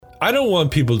I don't want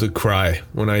people to cry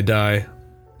when I die.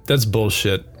 That's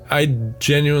bullshit. I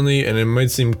genuinely, and it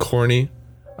might seem corny,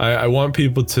 I want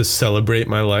people to celebrate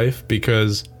my life,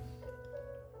 because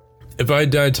if I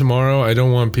die tomorrow, I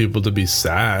don't want people to be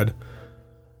sad.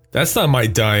 That's not my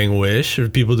dying wish, for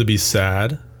people to be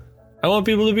sad. I want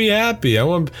people to be happy. I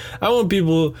want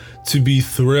people to be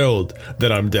thrilled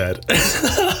that I'm dead.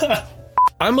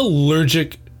 I'm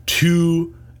allergic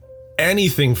to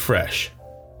anything fresh.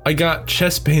 I got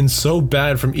chest pain so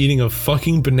bad from eating a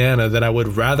fucking banana that I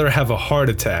would rather have a heart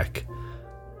attack.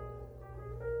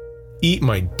 Eat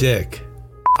my dick.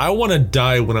 I want to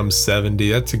die when I'm 70.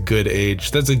 That's a good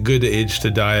age. That's a good age to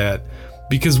die at.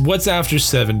 Because what's after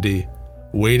 70?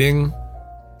 Waiting?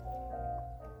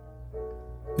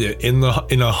 In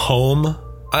a home?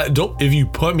 If you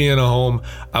put me in a home,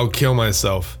 I'll kill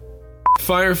myself.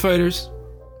 Firefighters,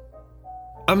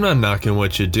 I'm not knocking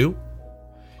what you do.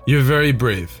 You're very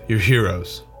brave. You're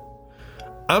heroes.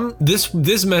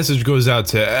 This message goes out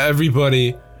to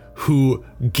everybody who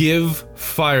give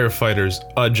firefighters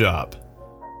a job.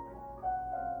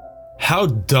 How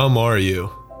dumb are you?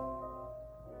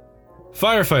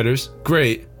 Firefighters,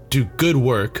 great, do good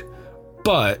work,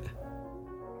 but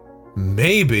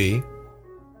maybe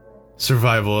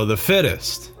survival of the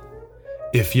fittest.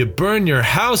 If you burn your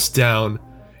house down,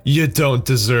 you don't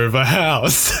deserve a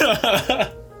house.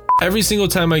 Every single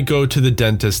time I go to the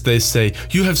dentist, they say,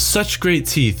 you have such great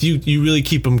teeth. You really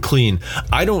keep them clean.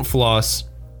 I don't floss,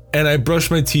 and I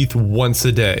brush my teeth once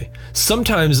a day.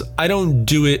 Sometimes I don't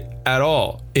do it at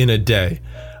all in a day.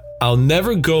 I'll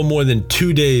never go more than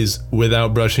 2 days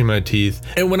without brushing my teeth.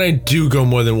 And when I do go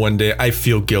more than 1 day, I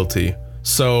feel guilty.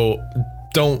 So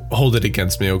don't hold it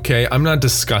against me, okay? I'm not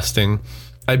disgusting.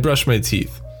 I brush my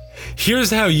teeth.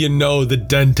 Here's how you know the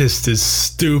dentist is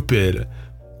stupid.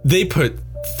 They put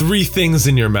 3 things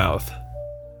in your mouth.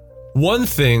 One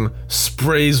thing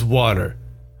sprays water.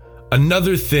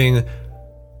 Another thing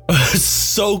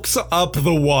soaks up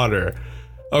the water.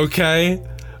 Okay?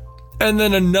 And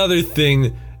then another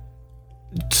thing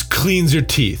cleans your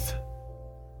teeth.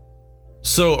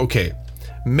 So, okay,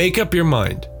 make up your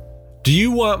mind. Do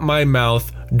you want my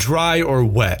mouth dry or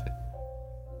wet?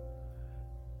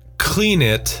 Clean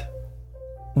it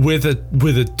with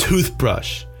a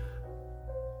toothbrush.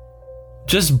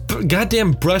 Just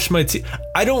goddamn brush my teeth.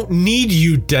 I don't need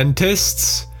you,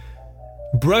 dentists.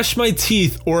 Brush my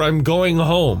teeth or I'm going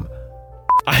home.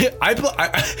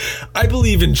 I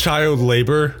believe in child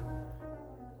labor.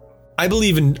 I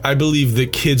believe that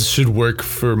kids should work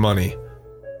for money.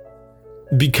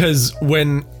 Because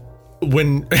when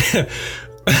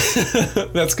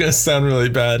that's gonna sound really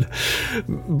bad,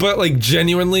 but like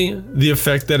genuinely, the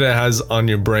effect that it has on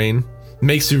your brain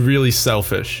makes you really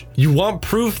selfish. You want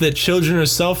proof that children are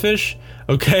selfish?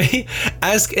 Okay?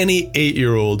 Ask any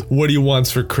 8-year-old what he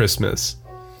wants for Christmas.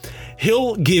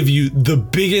 He'll give you the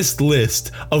biggest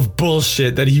list of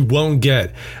bullshit that he won't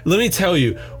get. Let me tell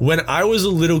you, when I was a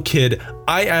little kid,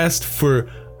 I asked for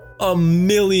a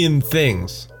million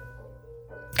things.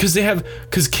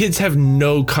 Because kids have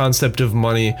no concept of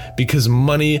money, because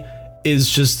money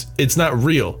is just, it's not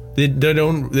real. They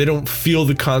don't feel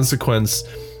the consequence.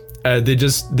 They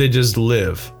just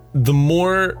live. The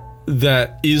more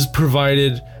that is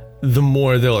provided, the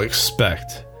more they'll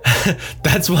expect.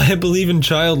 That's why I believe in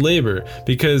child labor,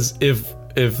 because if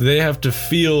they have to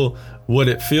feel what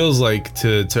it feels like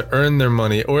to earn their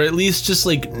money, or at least just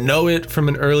like know it from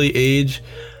an early age,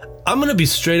 I'm gonna be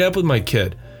straight up with my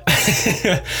kid.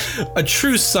 A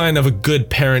true sign of a good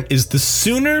parent is the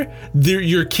sooner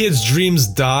your kid's dreams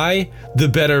die, the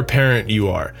better parent you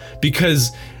are.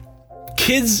 Because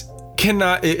kids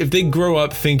cannot, if they grow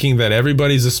up thinking that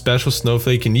everybody's a special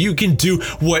snowflake and you can do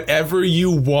whatever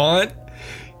you want,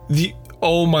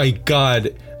 oh my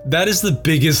god, that is the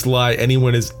biggest lie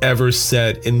anyone has ever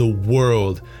said in the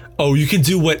world. Oh, you can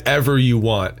do whatever you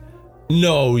want.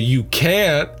 No, you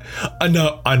can't. I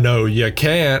know you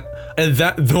can't. And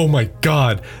that, oh my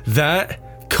god,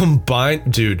 that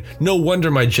combined, dude, no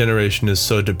wonder my generation is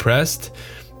so depressed.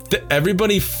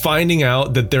 Everybody finding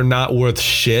out that they're not worth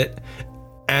shit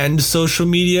and social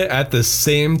media at the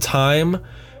same time,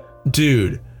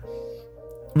 dude,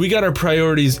 we got our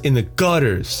priorities in the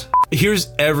gutters. Here's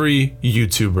every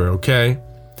YouTuber, okay?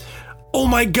 Oh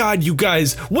my god, you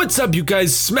guys, what's up, you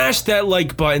guys? Smash that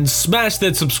like button, smash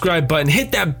that subscribe button,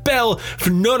 hit that bell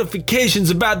for notifications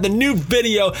about the new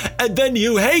video, and then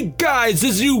hey guys,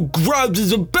 this you grubs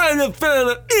is a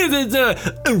benefit, it is a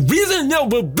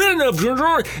reasonable benefit,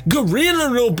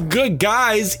 good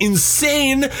guys,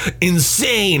 insane,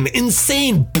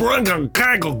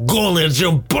 bronco goal is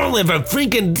your bullet for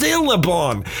freaking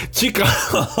Dillabon, chica.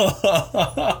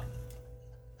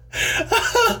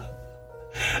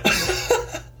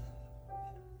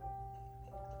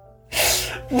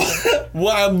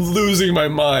 Well, I'm losing my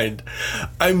mind.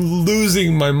 I'm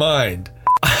losing my mind.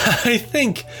 I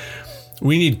think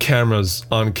we need cameras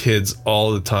on kids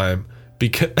all the time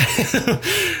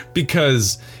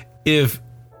because if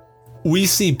we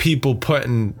see people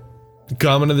putting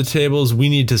gum under the tables, we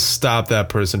need to stop that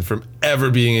person from ever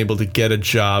being able to get a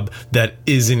job that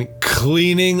isn't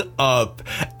cleaning up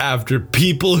after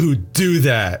people who do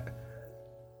that.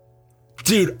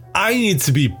 Dude, I need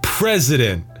to be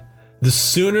president. The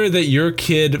sooner that your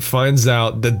kid finds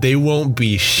out that they won't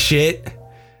be shit,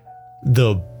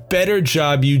 the better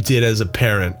job you did as a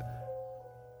parent.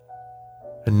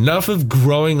 Enough of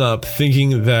growing up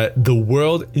thinking that the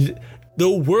world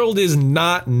is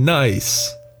not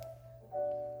nice.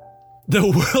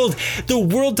 The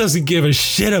world doesn't give a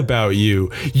shit about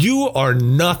you. You are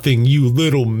nothing, you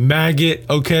little maggot,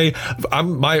 okay?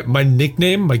 My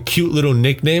nickname, my cute little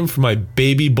nickname for my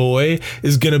baby boy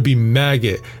is gonna be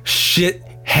maggot.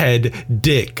 Shithead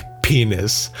dick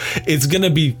penis. It's gonna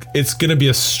be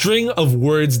a string of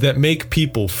words that make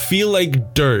people feel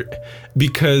like dirt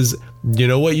because you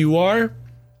know what you are?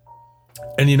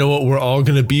 And you know what we're all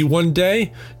gonna be one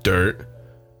day? Dirt.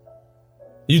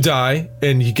 You die,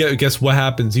 and guess what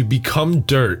happens? You become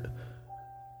dirt.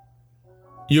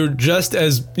 You are just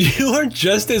as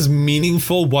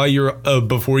meaningful while you're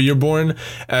before you're born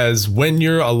as when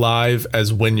you're alive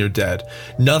as when you're dead.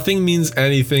 Nothing means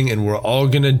anything, and we're all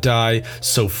gonna die.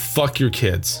 So fuck your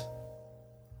kids.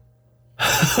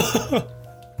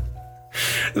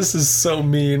 This is so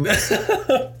mean.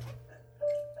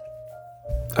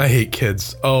 I hate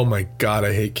kids. Oh my god,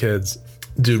 I hate kids.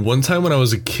 Dude, one time when I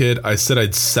was a kid, I said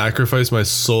I'd sacrifice my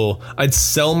soul. I'd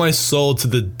sell my soul to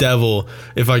the devil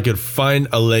if I could find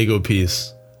a Lego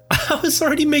piece. I was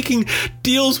already making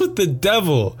deals with the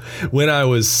devil when I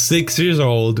was 6 years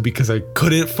old because I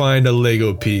couldn't find a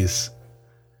Lego piece.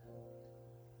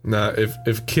 Nah,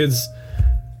 if kids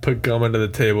put gum under the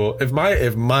table, if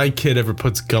my kid ever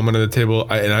puts gum under the table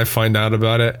and I find out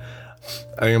about it,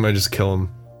 I think I might just kill him.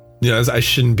 You know, I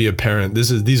shouldn't be a parent.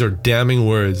 These are damning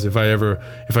words. If I ever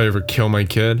kill my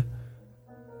kid,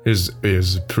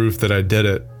 here's proof that I did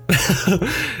it.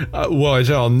 Well,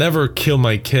 I'll never kill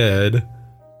my kid.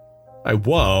 I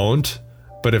won't.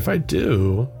 But if I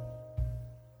do,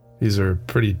 these are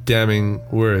pretty damning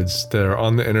words that are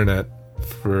on the internet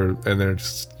they're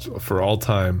just for all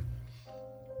time.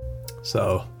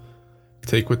 So,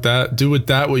 do with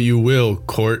that what you will,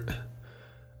 court.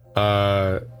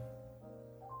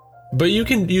 But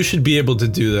you should be able to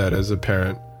do that as a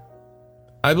parent.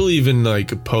 I believe in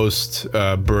like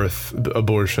post-birth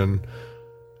abortion.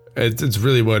 It's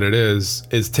really what it is.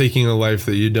 It's taking a life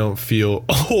that you don't feel.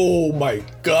 Oh my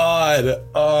god.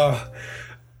 Oh,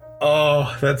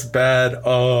 that's bad.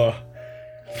 Oh.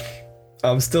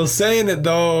 I'm still saying it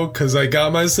though, cause I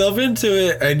got myself into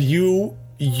it, and you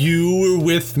were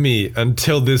with me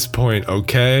until this point,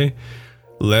 okay?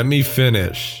 Let me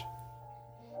finish.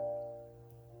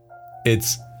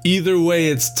 It's either way,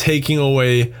 it's taking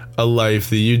away a life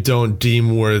that you don't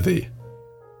deem worthy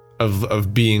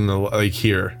of being like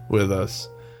here with us.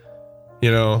 You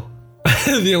know,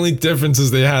 the only difference is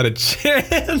they had a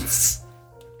chance.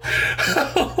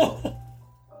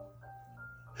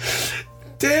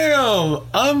 Damn,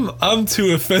 I'm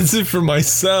too offensive for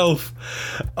myself.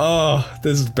 Oh,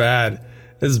 this is bad.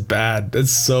 This is bad.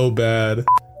 That's so bad.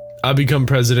 I become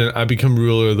president, I become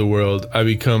ruler of the world, I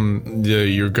become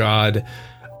your god.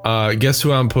 Guess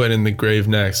who I'm putting in the grave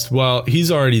next? Well,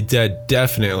 he's already dead,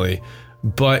 definitely.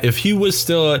 But if he was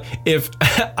still, if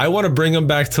I want to bring him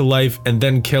back to life and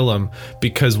then kill him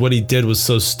because what he did was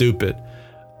so stupid.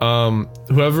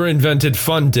 Whoever invented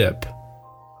Fun Dip.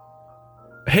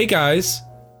 Hey guys,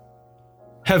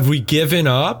 have we given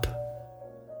up?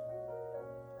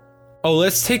 Oh,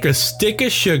 let's take a stick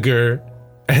of sugar.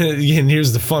 And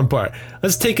here's the fun part.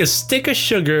 Let's take a stick of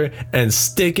sugar and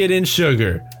stick it in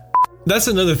sugar. That's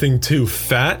another thing too.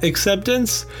 Fat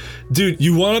acceptance. Dude,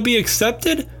 you want to be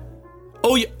accepted?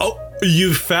 Oh,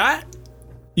 you fat?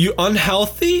 You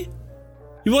unhealthy?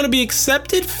 You want to be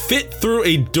accepted? Fit through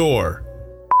a door.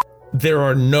 There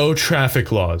are no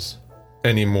traffic laws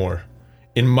anymore.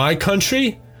 In my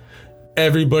country,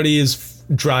 everybody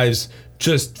drives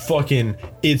just fucking,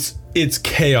 it's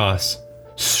chaos.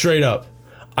 Straight up.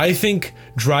 I think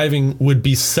driving would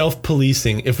be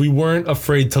self-policing if we weren't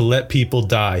afraid to let people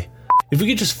die. If we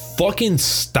could just fucking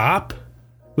stop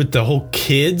with the whole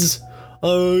kids.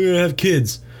 Oh, we're gonna have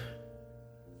kids.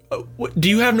 Do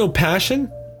you have no passion?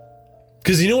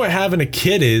 Because you know what having a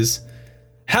kid is?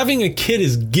 Having a kid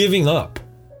is giving up.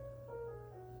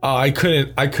 Oh, I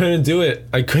couldn't do it.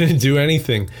 I couldn't do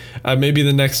anything. Maybe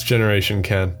the next generation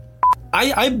can.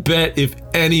 I bet if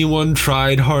anyone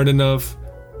tried hard enough,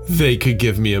 they could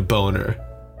give me a boner.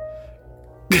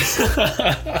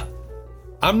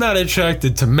 I'm not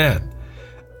attracted to men.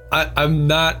 I'm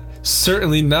not,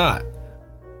 certainly not.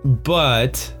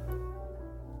 But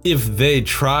if they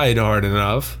tried hard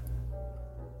enough,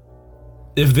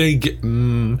 if they gave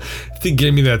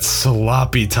me that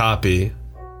sloppy toppy,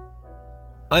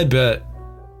 I bet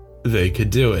they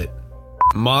could do it.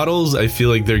 Models, I feel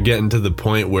like they're getting to the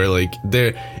point where like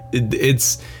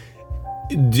it's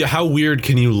how weird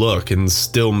can you look and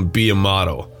still be a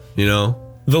model, you know?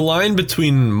 The line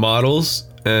between models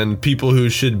and people who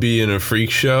should be in a freak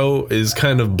show is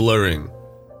kind of blurring.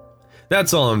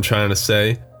 That's all I'm trying to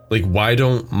say. Like, why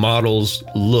don't models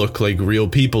look like real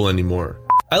people anymore?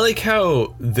 I like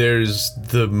how there's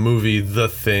the movie The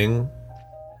Thing.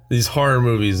 These horror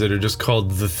movies that are just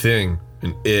called The Thing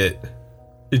and It.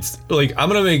 It's like, I'm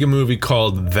gonna make a movie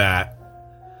called That.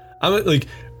 I'm like,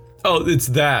 oh, it's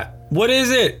that. What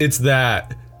is it? It's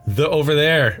that. The Over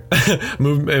There.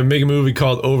 Make a movie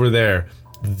called Over There.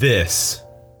 This.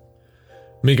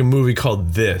 Make a movie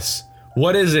called This.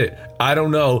 What is it? I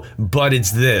don't know, but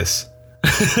it's this.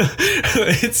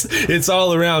 It's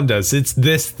all around us. It's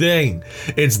this thing.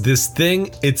 It's this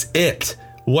thing. It's it.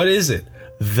 What is it?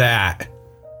 That.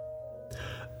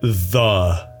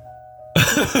 The.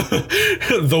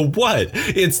 The what?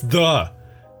 It's the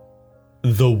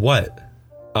what?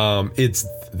 It's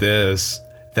this,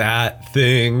 that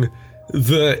thing,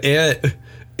 the it.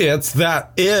 It's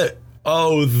that it.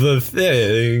 Oh, the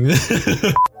thing.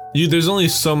 There's only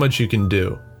so much you can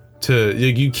do.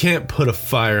 You can't put a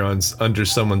fire under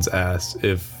someone's ass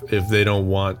if they don't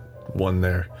want one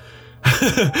there.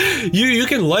 You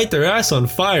can light their ass on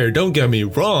fire, don't get me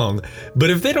wrong, but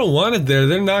if they don't want it there,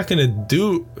 they're not gonna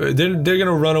they're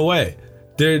gonna run away.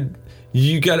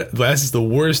 That's the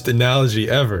worst analogy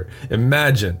ever.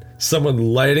 Imagine someone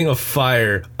lighting a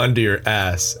fire under your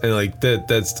ass and like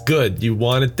that's good. You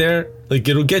want it there? Like,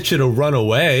 it'll get you to run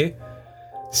away.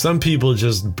 Some people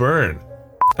just burn.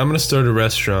 I'm gonna start a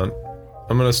restaurant.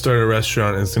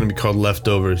 And it's gonna be called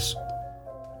Leftovers.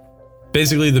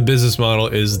 Basically, the business model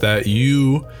is that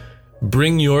you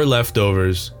bring your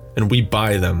leftovers and we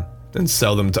buy them and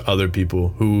sell them to other people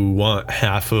who want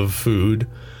half of food.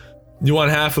 You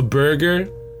want half a burger?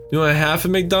 You want half a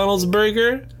McDonald's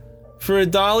burger for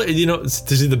 $1? You know, to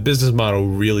see, the business model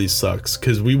really sucks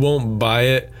because we won't buy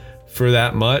it for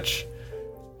that much.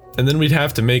 And then we'd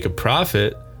have to make a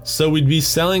profit. So we'd be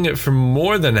selling it for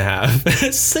more than half.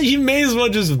 So you may as well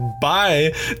just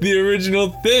buy the original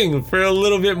thing for a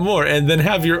little bit more and then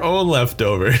have your own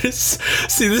leftovers.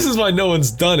 See, this is why no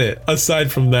one's done it,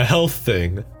 aside from the health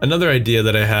thing. Another idea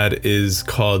that I had is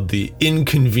called the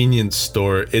inconvenience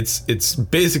store. It's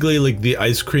basically like the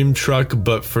ice cream truck,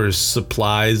 but for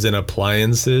supplies and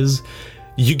appliances.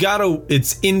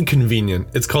 It's inconvenient.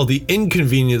 It's called the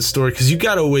inconvenience store because you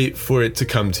gotta wait for it to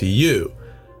come to you.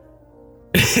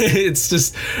 It's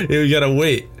just, you gotta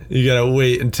wait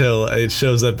until it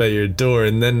shows up at your door,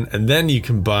 and then you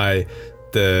can buy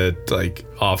the like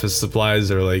office supplies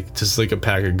or like just like a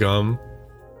pack of gum.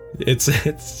 It's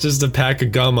just a pack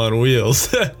of gum on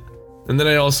wheels. And then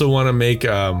I also want to make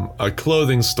a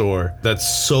clothing store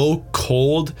that's so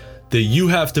cold that you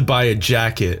have to buy a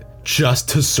jacket just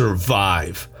to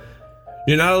survive.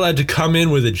 You're not allowed to come in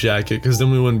with a jacket because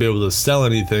then we wouldn't be able to sell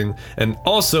anything. And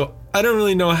also, I don't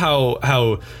really know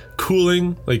how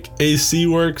cooling, like AC,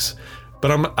 works,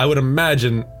 but I would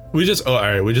imagine we just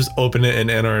open it in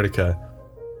Antarctica.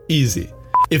 Easy.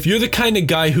 If you're the kind of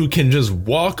guy who can just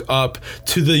walk up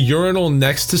to the urinal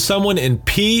next to someone and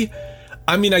pee,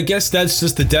 I mean, I guess that's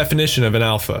just the definition of an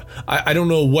alpha. I don't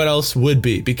know what else would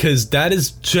be, because that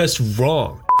is just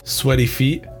wrong. Sweaty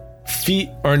feet? Feet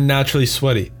are naturally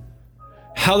sweaty.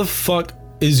 How the fuck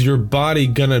is your body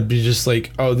gonna be just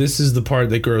like, oh, this is the part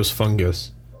that grows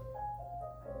fungus?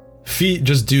 Feet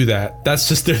just do that. That's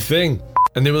just their thing.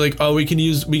 And they were like, oh, we could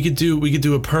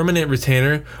do a permanent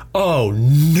retainer. Oh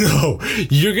no,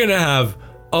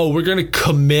 we're gonna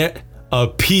commit a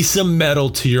piece of metal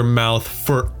to your mouth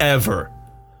forever.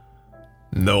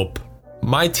 Nope.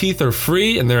 My teeth are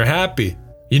free and they're happy.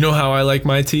 You know how I like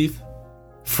my teeth?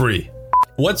 Free.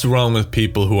 What's wrong with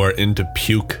people who are into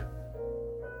puke?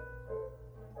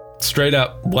 Straight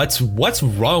up, what's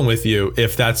wrong with you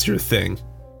if that's your thing?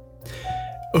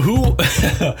 Who?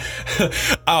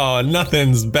 Oh,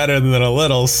 nothing's better than a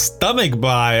little stomach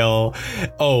bile.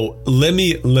 Oh, let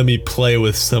me play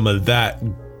with some of that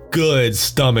good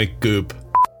stomach goop.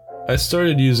 I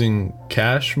started using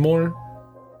cash more.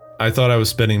 I thought I was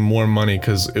spending more money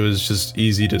because it was just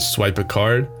easy to swipe a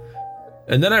card.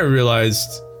 And then I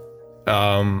realized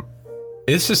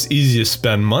it's just easy to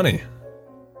spend money.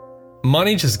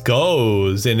 Money just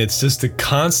goes, and it's just a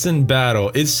constant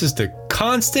battle. It's just a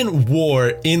constant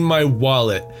war in my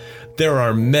wallet. There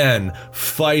are men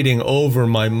fighting over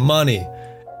my money.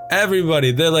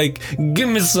 Everybody, they're like, give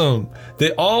me some.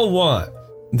 They all want.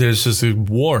 There's just a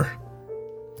war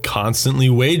constantly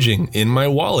waging in my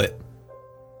wallet.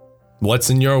 What's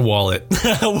in your wallet?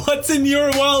 What's in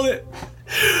your wallet?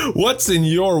 What's in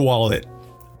your wallet?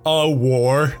 A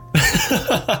war.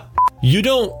 You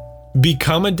don't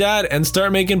become a dad and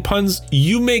start making puns.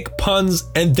 You make puns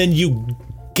and then you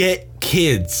get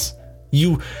kids.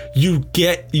 You make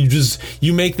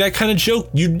that kind of joke.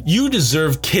 You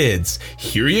deserve kids.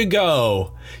 Here you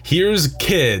go. Here's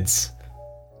kids.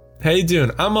 How you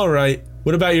doing? I'm all right.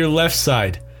 What about your left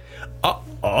side?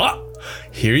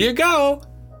 Here you go.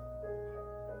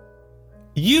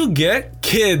 You get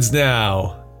kids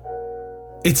now.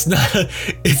 It's not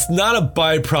a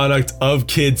byproduct of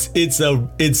kids. It's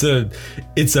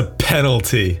a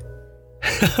penalty.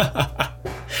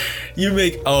 You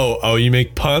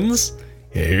make puns?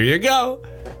 Here you go.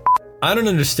 I don't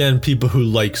understand people who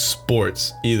like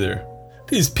sports either.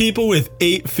 These people with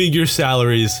 8-figure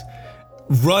salaries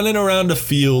running around the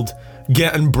field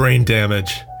getting brain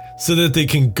damage so that they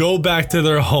can go back to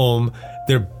their home,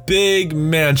 their big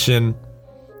mansion,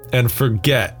 and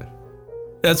forget.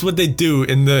 That's what they do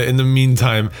in the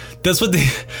meantime. That's what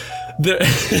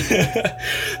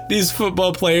these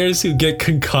football players who get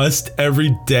concussed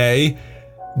every day,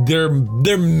 their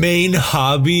main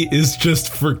hobby is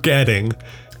just forgetting.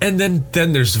 And then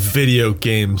there's video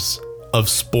games of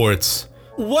sports.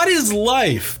 What is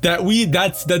life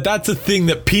that's a thing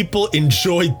that people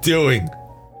enjoy doing?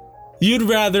 You'd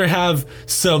rather have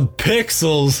some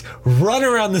pixels run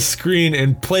around the screen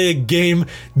and play a game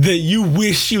that you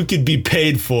wish you could be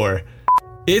paid for.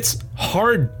 It's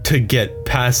hard to get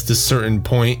past a certain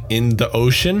point in the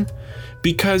ocean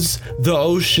because the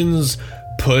ocean's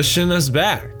pushing us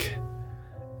back.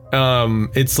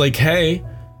 It's like, hey,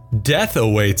 death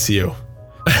awaits you.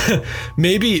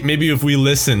 maybe if we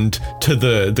listened to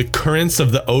the currents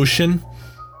of the ocean,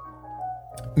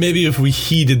 maybe if we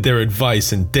heeded their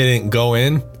advice and didn't go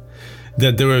in,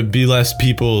 that there would be less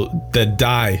people that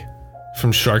die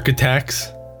from shark attacks.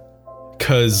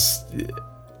 Cause,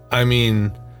 I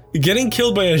mean, getting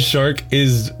killed by a shark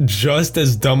is just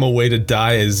as dumb a way to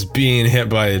die as being hit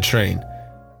by a train.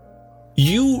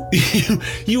 You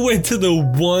went to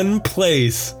the one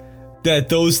place that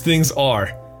those things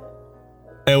are.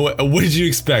 And what did you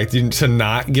expect? To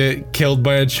not get killed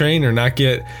by a train or not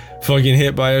get fucking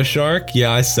hit by a shark?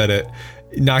 Yeah, I said it.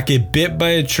 Not get bit by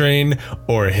a train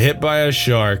or hit by a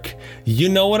shark. You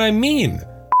know what I mean?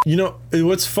 You know,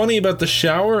 what's funny about the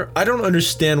shower? I don't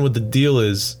understand what the deal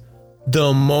is.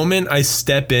 The moment I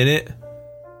step in it,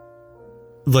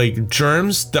 like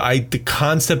germs, the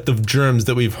concept of germs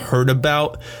that we've heard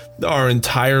about our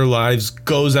entire lives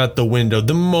goes out the window.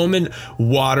 The moment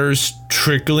water's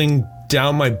trickling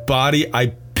down my body, I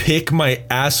pick my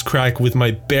ass crack with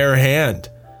my bare hand.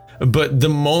 But the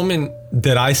moment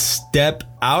that I step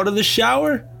out of the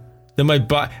shower, then my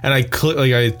body, and I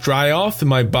dry off and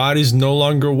my body's no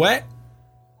longer wet,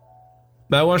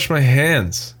 I wash my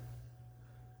hands.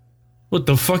 What,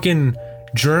 the fucking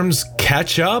germs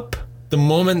catch up? The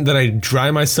moment that I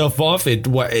dry myself off,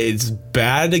 it's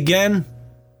bad again?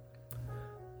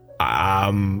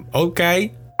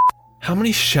 Okay. How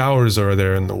many showers are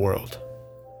there in the world?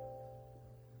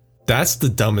 That's the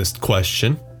dumbest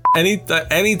question.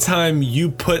 Anytime you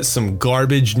put some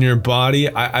garbage in your body,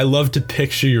 I love to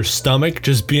picture your stomach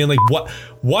just being like,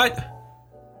 what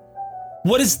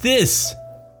is this?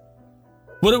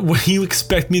 What do you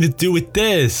expect me to do with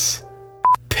this?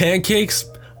 Pancakes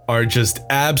are just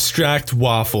abstract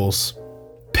waffles.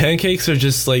 Pancakes are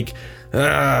just like,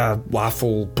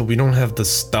 waffle, but we don't have the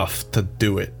stuff to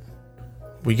do it.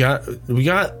 We got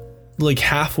like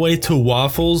halfway to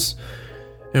waffles,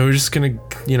 and we're just gonna,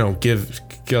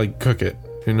 cook it.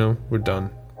 We're done.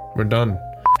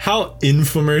 How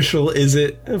infomercial is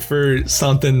it for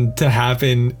something to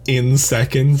happen in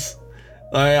seconds?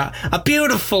 A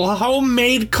beautiful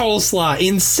homemade coleslaw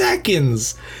in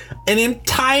seconds. An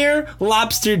entire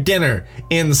lobster dinner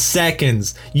in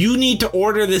seconds. You need to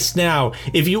order this now.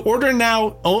 If you order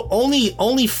now,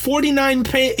 only 49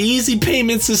 easy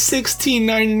payments is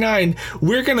 $16.99.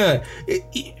 We're gonna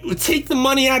take the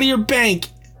money out of your bank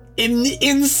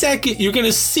in second. You're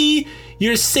gonna see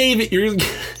your save it.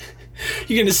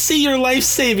 You're gonna see your life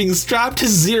savings drop to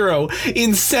 0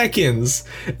 in seconds.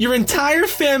 Your entire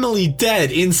family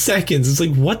dead in seconds. It's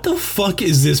like, what the fuck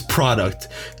is this product?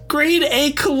 Grade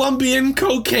A Colombian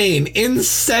cocaine in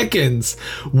seconds.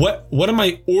 What am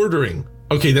I ordering?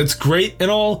 Okay, that's great and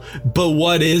all, but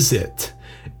what is it?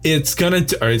 It's gonna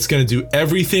do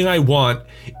everything I want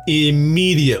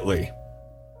immediately.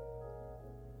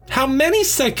 How many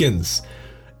seconds?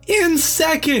 In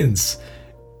seconds.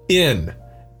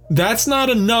 That's not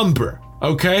a number,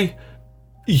 okay?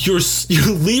 You're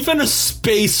leaving a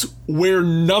space where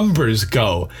numbers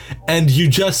go, and you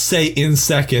just say in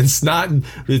seconds.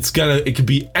 It could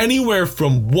be anywhere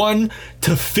from 1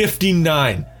 to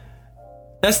 59.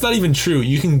 That's not even true.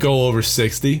 You can go over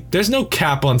 60. There's no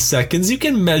cap on seconds. You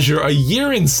can measure a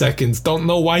year in seconds. Don't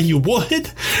know why you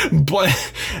would,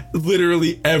 but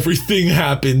literally everything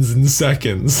happens in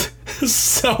seconds.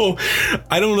 So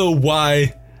I don't know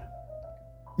why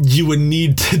you would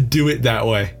need to do it that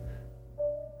way.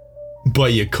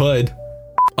 But you could.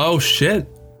 Oh shit.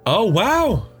 Oh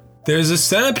wow. There's a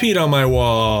centipede on my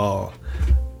wall.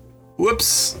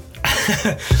 Whoops.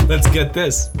 Let's get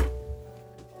this.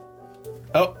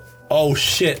 Oh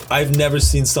shit. I've never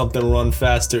seen something run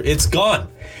faster. It's gone.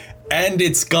 And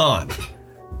it's gone.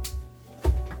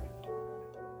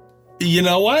 You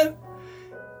know what?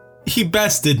 He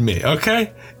bested me,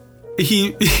 okay?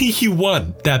 He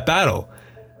won that battle.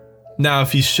 Now,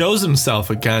 if he shows himself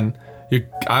again,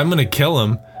 I'm gonna kill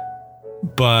him,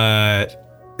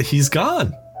 but he's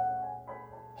gone.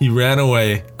 He ran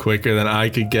away quicker than I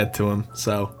could get to him,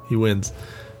 so he wins.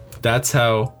 That's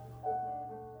how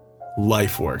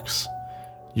life works.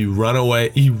 You run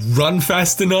away, you run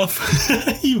fast enough,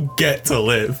 you get to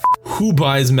live. Who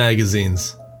buys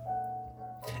magazines?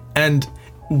 And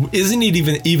isn't it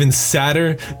even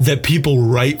sadder that people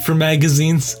write for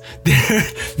magazines?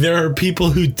 There are people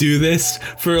who do this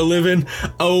for a living.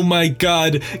 Oh my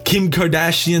god, Kim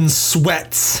Kardashian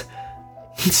sweats.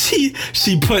 She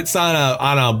puts on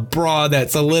a bra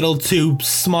that's a little too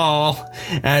small,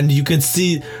 and you can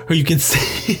see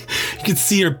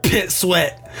her pit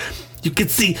sweat. You can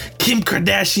see Kim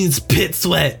Kardashian's pit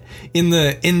sweat in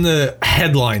the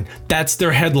headline. That's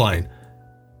their headline.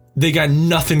 They got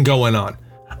nothing going on.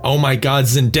 Oh my god,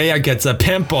 Zendaya gets a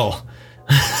pimple.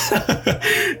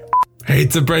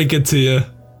 Hate to break it to you.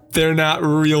 They're not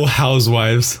real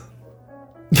housewives.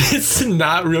 It's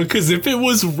not real, because if it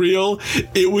was real,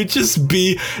 it would just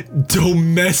be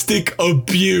domestic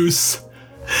abuse.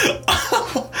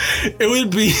 It would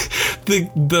be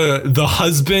the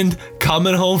husband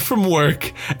coming home from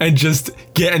work and just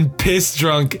getting pissed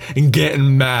drunk and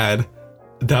getting mad.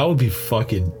 That would be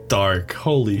fucking dark.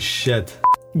 Holy shit.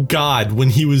 God, when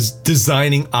he was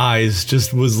designing eyes,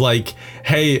 just was like,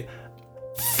 hey,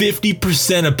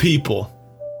 50% of people,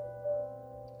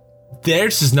 they're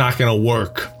just not gonna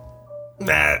work.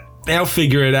 They'll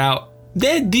figure it out.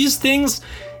 These things,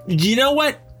 you know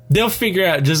what? They'll figure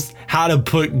out just how to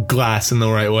put glass in the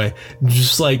right way.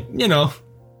 Just like, they'll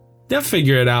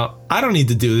figure it out. I don't need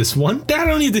to do this one. I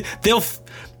don't need to. They'll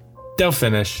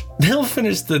finish. They'll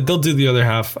do the other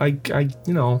half.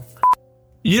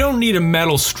 You don't need a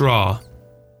metal straw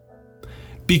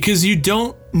because you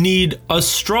don't need a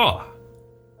straw.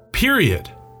 Period.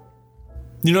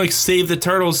 Like save the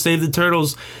turtles.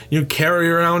 Carry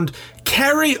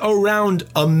around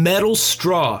a metal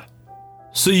straw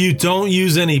so you don't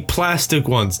use any plastic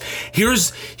ones.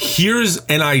 Here's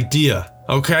an idea,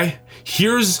 okay?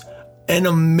 Here's an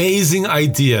amazing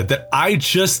idea that I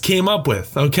just came up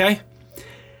with, okay?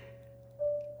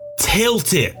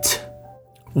 Tilt it.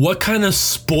 What kind of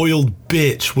spoiled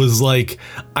bitch was like,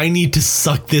 I need to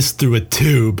suck this through a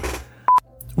tube?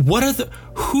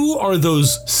 Who are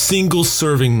those single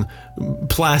serving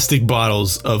plastic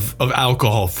bottles of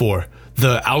alcohol for?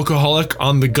 The alcoholic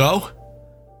on the go?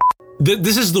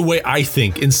 This is the way I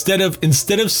think. Instead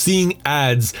of seeing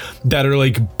ads that are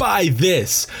like, buy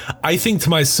this, I think to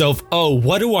myself, oh,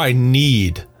 what do I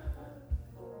need?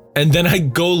 And then I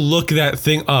go look that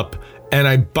thing up and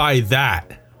I buy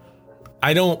that.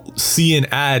 I don't see an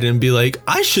ad and be like,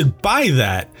 I should buy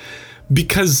that.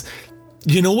 Because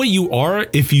you know what you are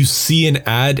if you see an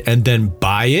ad and then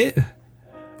buy it?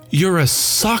 You're a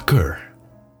sucker.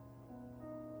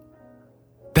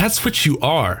 That's what you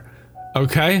are.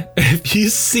 Okay? If you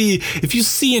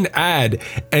see an ad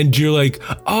and you're like,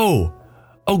 oh,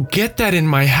 get that in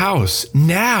my house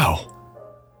now.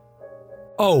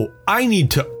 Oh, I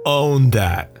need to own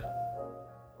that.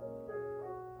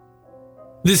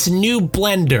 This new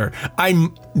blender,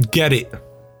 get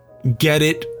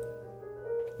it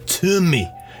to me.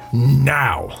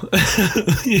 now.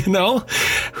 You know,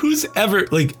 who's ever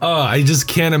like, oh, I just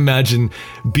can't imagine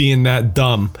being that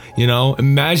dumb. You know,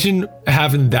 imagine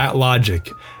having that logic.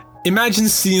 Imagine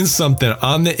seeing something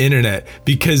on the internet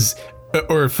because,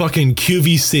 or fucking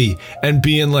QVC, and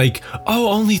being like, oh,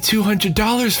 only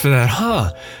 $200 for that,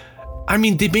 huh? I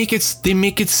mean, they make it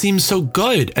seem so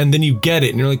good, and then you get it,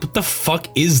 and you're like, what the fuck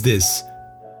is this?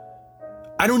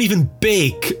 I don't even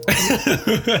bake.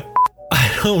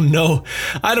 I don't know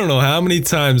how many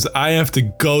times I have to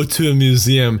go to a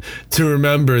museum to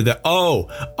remember that,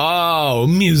 oh,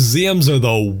 museums are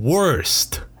the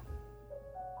worst.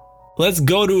 Let's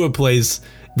go to a place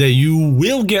that you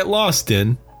will get lost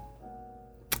in.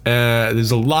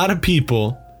 There's a lot of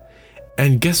people,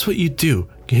 and guess what you do?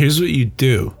 Here's what you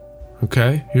do,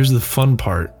 okay? Here's the fun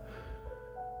part.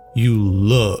 You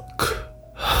look.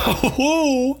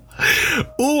 Oh,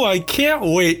 I can't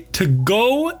wait to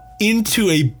go into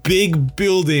a big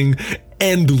building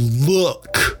and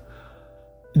look.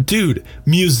 Dude,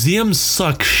 museums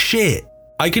suck shit.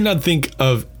 I cannot think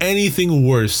of anything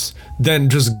worse than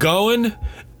just going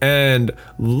and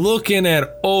looking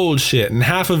at old shit, and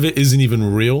half of it isn't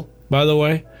even real, by the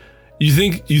way.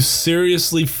 You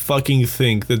seriously fucking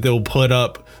think that they'll put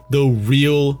up the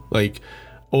real, like,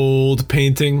 old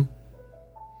painting?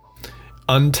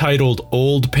 Untitled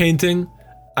old painting?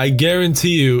 I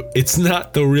guarantee you it's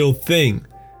not the real thing.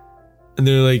 And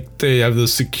they have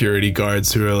those security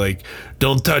guards who are like,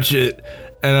 don't touch it.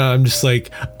 And I'm just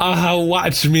like,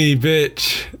 watch me,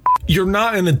 bitch. You're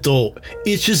not an adult.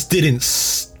 It just didn't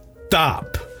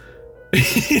stop.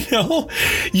 You know?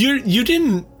 You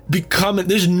didn't become it.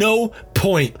 There's no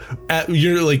point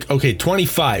you're like, okay,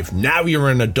 25. Now you're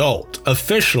an adult.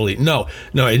 Officially. No,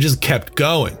 it just kept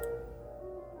going.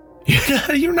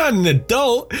 You're not an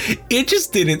adult. It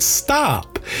just didn't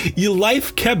stop. Your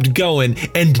life kept going,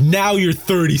 and now you're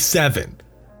 37.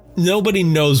 Nobody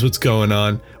knows what's going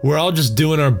on. We're all just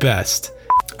doing our best.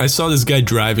 I saw this guy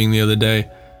driving the other day,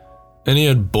 and he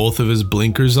had both of his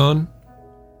blinkers on.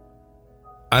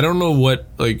 I don't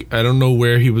know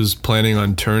where he was planning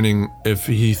on turning, if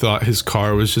he thought his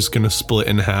car was just gonna split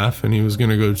in half and he was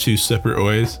gonna go two separate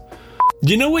ways.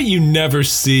 You know what you never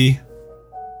see?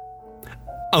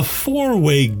 A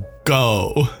four-way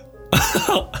go.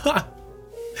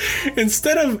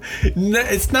 Instead of,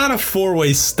 it's not a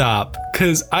four-way stop,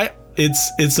 cause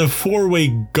it's a four-way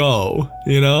go,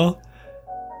 you know?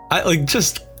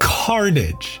 Just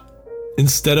carnage.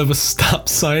 Instead of a stop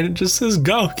sign, it just says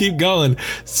go, keep going,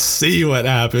 see what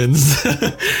happens.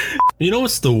 You know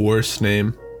what's the worst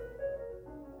name?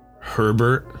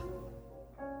 Herbert.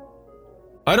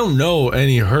 I don't know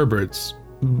any Herberts,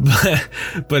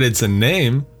 but it's a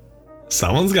name.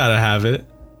 Someone's gotta have it,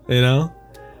 you know?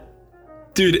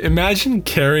 Dude, imagine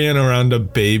carrying around a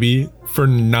baby for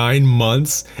 9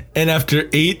 months, and after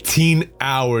 18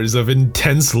 hours of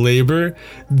intense labor,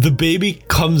 the baby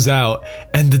comes out,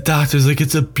 and the doctor's like,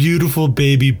 it's a beautiful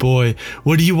baby boy.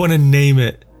 What do you want to name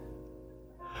it?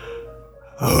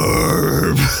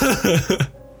 Herb.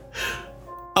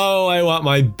 Oh, I want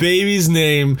my baby's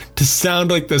name to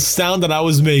sound like the sound that I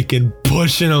was making,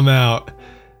 pushing him out.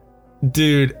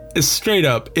 Dude, straight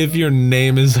up, if your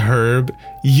name is Herb,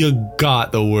 you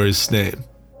got the worst name.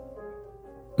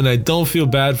 And I don't feel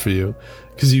bad for you,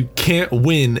 because you can't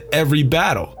win every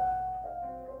battle.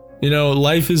 You know,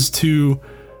 life's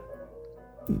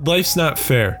not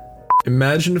fair.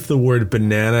 Imagine if the word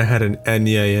banana had an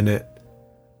Enya in it.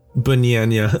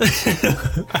 Banana.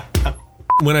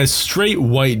 When a straight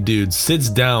white dude sits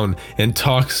down and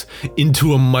talks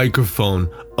into a microphone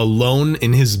alone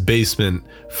in his basement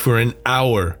for an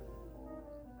hour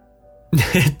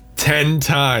 10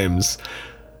 times,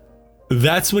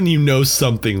 that's when you know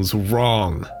something's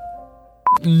wrong.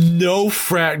 No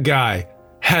frat guy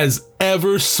has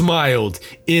ever smiled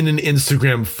in an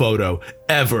Instagram photo,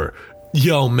 ever.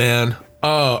 Yo, man,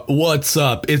 what's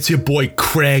up? It's your boy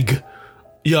Craig.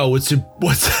 Yo, what's up?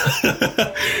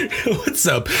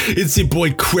 It's your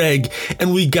boy Craig,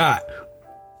 and we got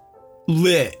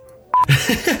lit.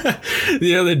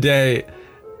 The other day,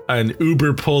 an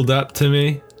Uber pulled up to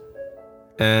me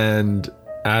and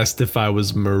asked if I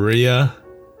was Maria.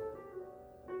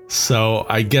 So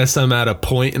I guess I'm at a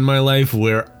point in my life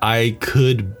where I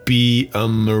could be a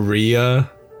Maria.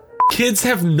 Kids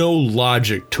have no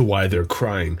logic to why they're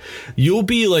crying. You'll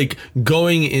be like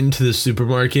going into the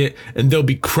supermarket and they'll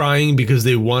be crying because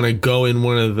they want to go in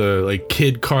one of the like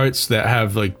kid carts that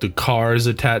have like the cars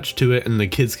attached to it, and the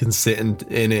kids can sit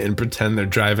in it and pretend they're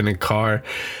driving a car.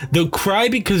 They'll cry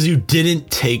because you didn't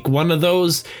take one of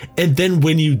those, and then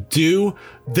when you do,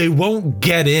 they won't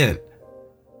get in.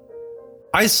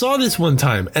 I saw this one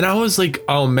time and I was like,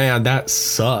 oh man, that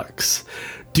sucks.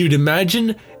 Dude,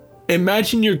 imagine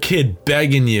your kid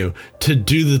begging you to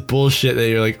do the bullshit that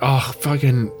you're like, oh,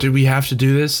 fucking, do we have to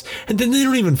do this? And then they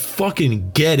don't even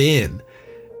fucking get in,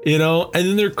 you know? And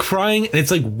then they're crying and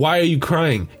it's like, why are you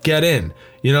crying? Get in,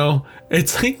 you know?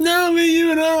 It's like, no, man,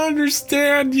 you don't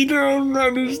understand. You don't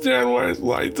understand what it's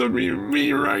like to be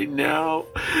me right now.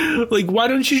 Like, why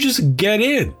don't you just get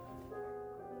in?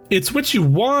 It's what you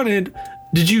wanted.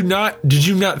 Did you not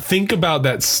think about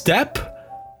that step?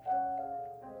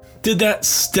 Did that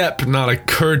step not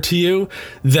occur to you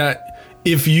that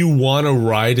if you want to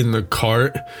ride in the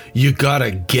cart, you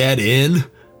gotta get in?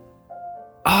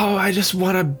 Oh, I just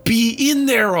want to be in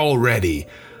there already.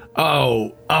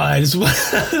 Oh, I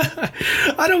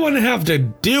don't want to have to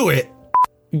do it.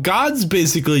 God's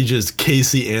basically just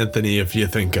Casey Anthony if you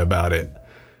think about it.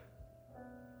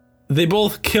 They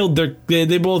both killed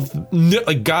they both,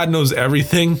 like, God knows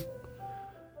everything.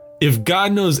 If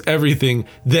God knows everything,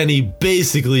 then he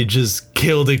basically just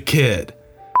killed a kid.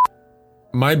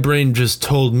 My brain just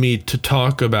told me to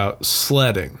talk about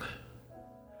sledding.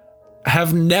 I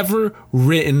have never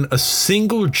written a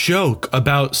single joke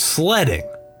about sledding.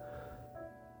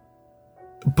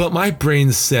 But my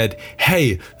brain said,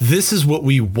 hey, this is what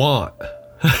we want.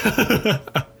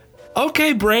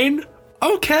 Okay, brain.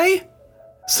 Okay.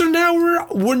 So now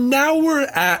we're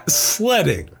at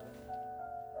sledding.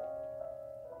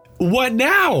 What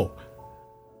now?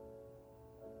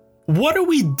 What do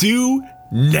we do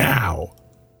now?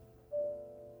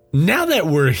 Now that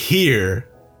we're here,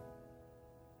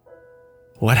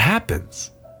 what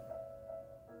happens?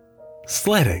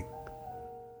 Sledding.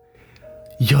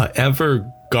 You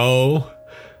ever go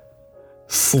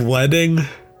sledding?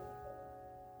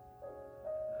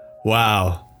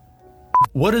 Wow.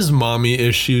 What does mommy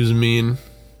issues mean?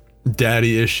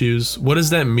 Daddy issues? What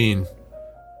does that mean?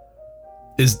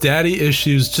 Is daddy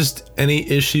issues just any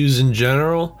issues in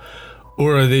general?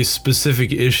 Or are they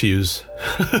specific issues?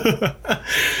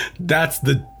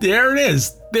 There it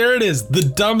is.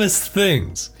 The dumbest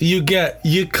things. You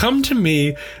come to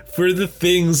me for the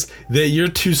things that you're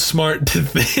too smart to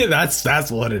think.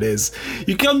 That's what it is.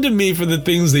 You come to me for the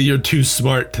things that you're too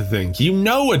smart to think. You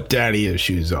know what daddy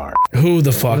issues are. Who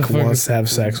the fuck wants to have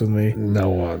sex with me? No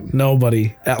one.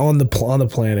 Nobody on the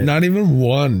planet. Not even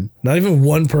one. Not even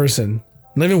one person.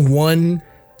 Not even one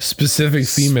specific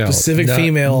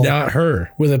female. Not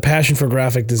her. With a passion for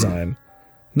graphic design.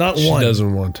 Not one. She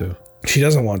doesn't want to. She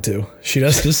doesn't want to. She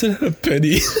doesn't have a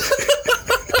penny.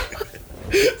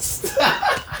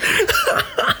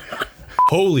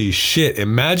 Holy shit.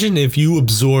 Imagine if you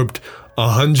absorbed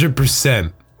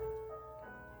 100%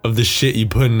 of the shit you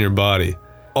put in your body.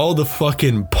 All the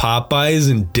fucking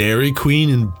Popeyes and Dairy Queen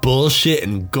and bullshit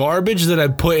and garbage that I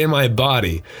put in my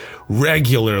body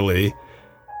regularly.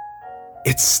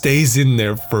 It stays in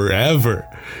there forever.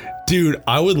 Dude,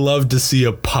 I would love to see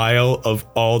a pile of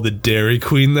all the Dairy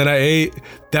Queen that I ate.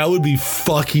 That would be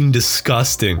fucking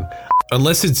disgusting.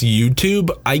 Unless it's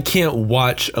YouTube, I can't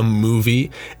watch a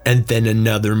movie and then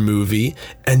another movie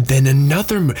and then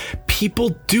another. People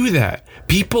do that.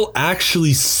 People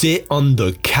actually sit on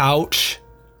the couch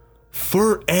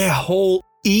for a whole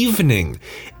evening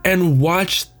and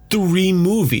watch 3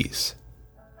 movies.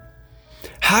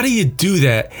 How do you do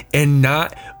that and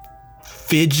not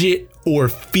fidget or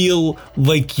feel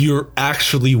like you're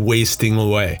actually wasting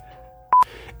away?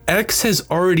 X has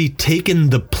already taken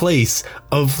the place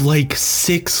of like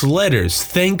 6 letters.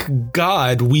 Thank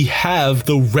God we have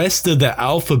the rest of the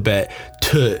alphabet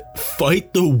to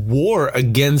fight the war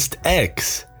against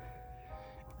X.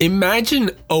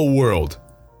 Imagine a world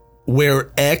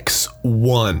where X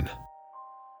won.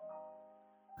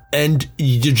 And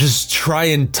you just try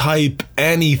and type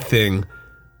anything,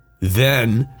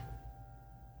 then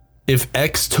if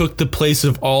X took the place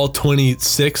of all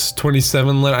 26,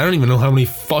 27 letters, I don't even know how many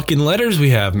fucking letters we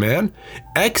have, man.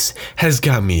 X has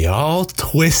got me all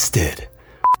twisted.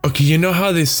 Okay, you know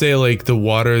how they say like the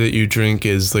water that you drink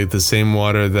is like the same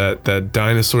water that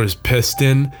dinosaurs pissed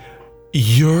in?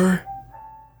 You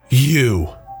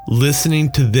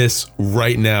listening to this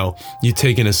right now, you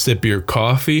taking a sip of your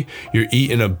coffee, you're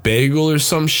eating a bagel or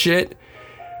some shit.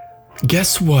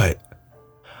 Guess what?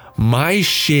 My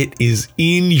shit is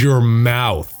in your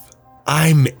mouth.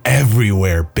 I'm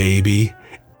everywhere, baby.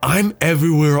 I'm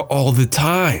everywhere all the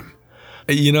time.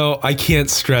 You know, I can't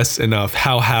stress enough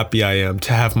how happy I am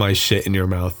to have my shit in your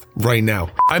mouth right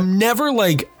now. I'm never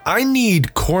like, I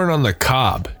need corn on the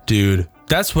cob, dude.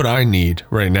 That's what I need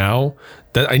right now.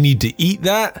 That I need to eat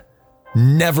that.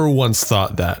 Never once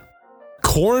thought that.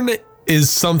 Corn is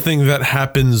something that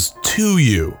happens to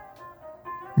you.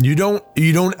 You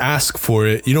don't ask for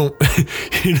it. You don't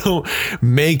you don't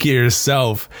make it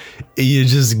yourself. You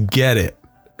just get it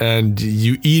and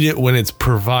you eat it when it's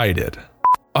provided.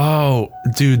 Oh,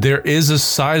 dude, there is a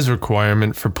size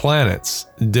requirement for planets.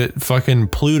 That fucking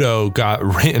Pluto got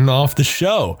written off the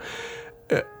show.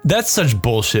 That's such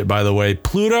bullshit, by the way.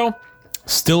 Pluto,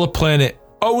 still a planet,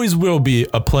 always will be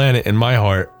a planet in my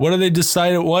heart. What do they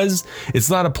decide it was? It's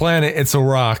not a planet, it's a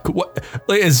rock. What?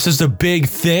 Like, it's just a big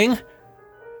thing?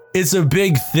 It's a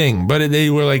big thing, but they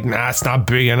were like, nah, it's not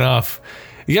big enough.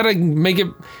 You gotta make it,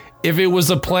 if it was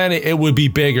a planet, it would be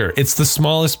bigger. It's the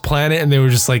smallest planet, and they were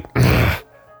just like, ugh.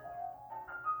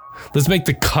 Let's make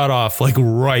the cutoff like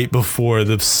right before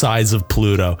the size of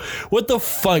Pluto. What the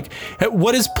fuck?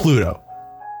 What is Pluto?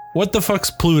 What the fuck's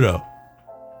Pluto?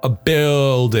 A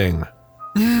building.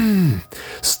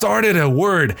 Started a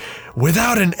word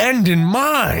without an end in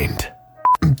mind.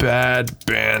 Bad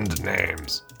band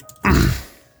names.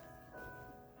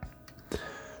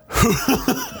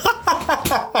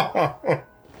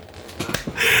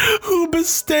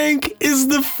 Hoobastank is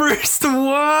the first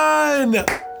one.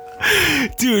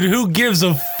 Dude, who gives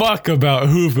a fuck about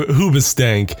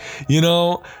Hoobastank? You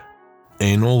know,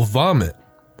 anal vomit.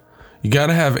 You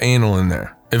gotta have anal in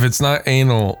there. If it's not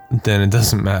anal, then it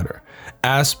doesn't matter.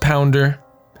 Ass pounder,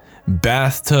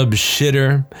 bathtub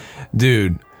shitter.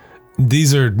 Dude,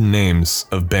 these are names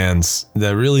of bands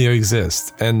that really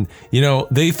exist. And, you know,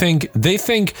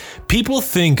 people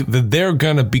think that they're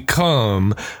gonna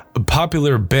become a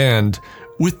popular band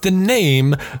with the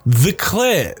name The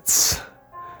Clits.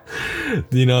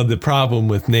 You know, the problem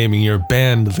with naming your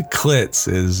band The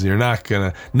Clits is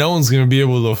no one's gonna be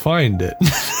able to find it.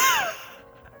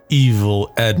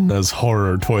 Evil Edna's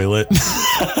Horror Toilet.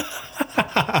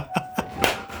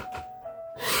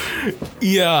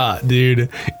 Yeah, dude.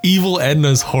 Evil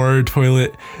Edna's Horror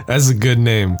Toilet. That's a good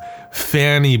name.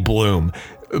 Fanny Bloom.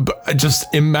 But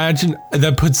just imagine,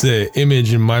 that puts an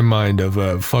image in my mind of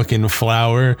a fucking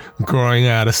flower growing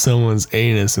out of someone's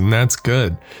anus, and that's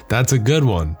good. That's a good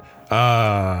one.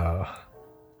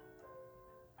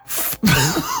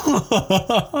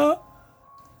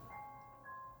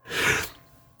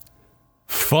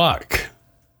 Fuck.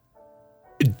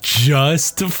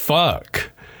 Just fuck.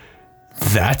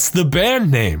 That's the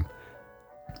band name.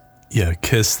 Yeah,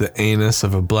 kiss the anus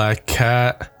of a black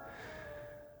cat.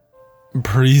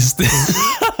 Priest.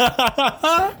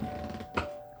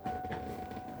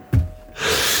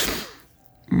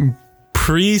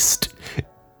 Priest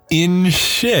in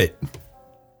shit.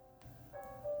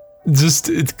 Just,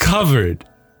 it's covered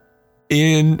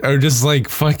in, or just like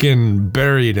fucking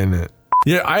buried in it.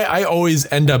 Yeah, I always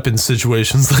end up in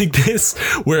situations like this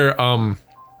where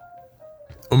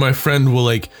my friend will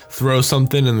like throw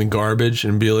something in the garbage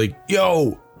and be like,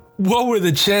 yo, what were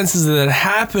the chances of that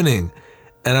happening?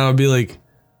 And I would be like,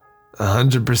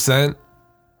 100%,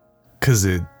 because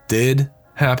it did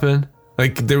happen.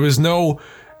 Like there was no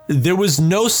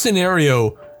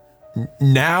scenario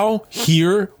now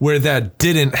here where that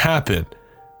didn't happen.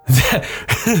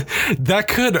 That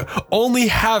could only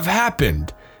have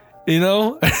happened. You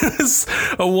know, it's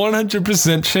a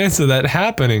 100% chance of that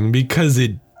happening because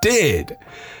it did.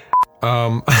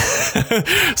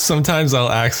 Sometimes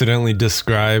I'll accidentally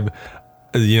describe,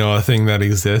 a thing that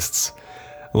exists.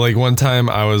 Like one time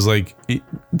I was like,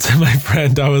 to my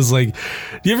friend, I was like,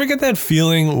 do you ever get that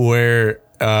feeling where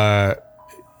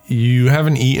you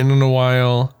haven't eaten in a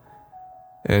while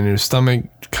and your stomach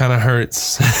kind of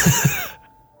hurts?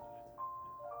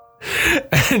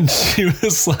 And she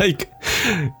was like,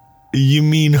 you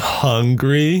mean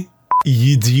hungry?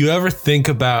 Do you ever think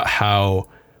about how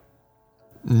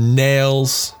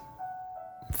nails,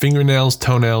 fingernails,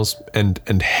 toenails,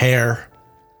 and hair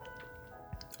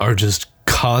are just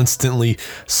constantly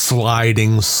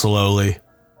sliding slowly?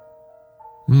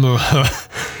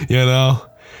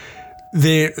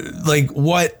 They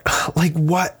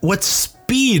what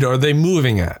speed are they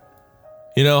moving at?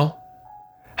 You know?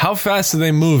 How fast are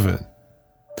they moving?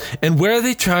 And where are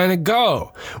they trying to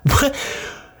go? What?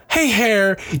 Hey,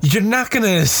 hair, you're not gonna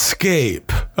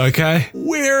escape, okay?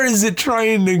 Where is it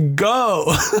trying to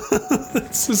go?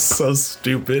 This is so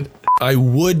stupid. I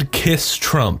would kiss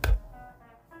Trump,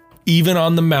 even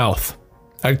on the mouth.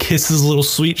 I'd kiss his little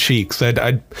sweet cheeks.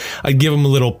 I'd give him a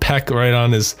little peck right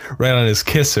on his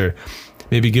kisser.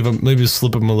 Maybe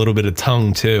slip him a little bit of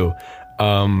tongue too.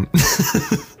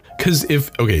 Because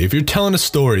if you're telling a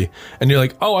story and you're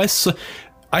like, oh,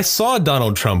 I saw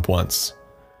Donald Trump once.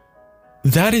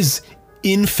 That is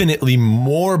infinitely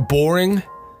more boring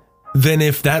than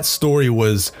if that story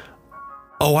was,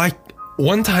 oh,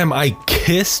 one time I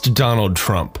kissed Donald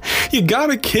Trump. You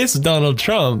gotta kiss Donald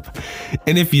Trump.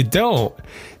 And if you don't,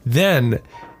 then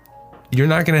you're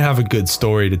not gonna have a good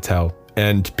story to tell.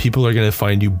 And people are gonna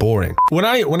find you boring. When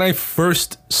I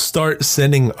first start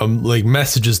sending like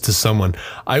messages to someone,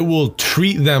 I will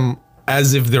treat them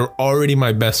as if they're already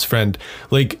my best friend.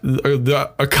 Like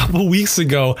a couple weeks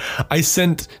ago, I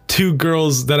sent two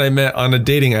girls that I met on a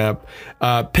dating app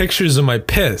pictures of my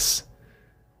piss,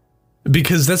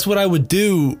 because that's what I would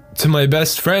do to my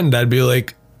best friend. I'd be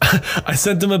like, I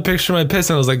sent them a picture of my piss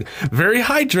and I was like, very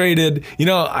hydrated. You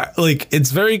know, like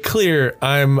it's very clear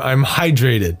I'm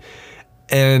hydrated.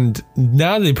 And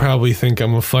now they probably think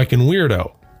I'm a fucking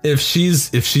weirdo. If she's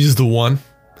the one,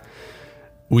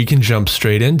 we can jump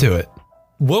straight into it.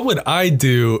 What would I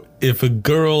do if a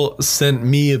girl sent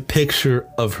me a picture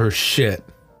of her shit?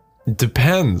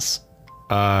 Depends.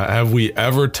 Have we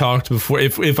ever talked before?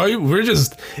 If we're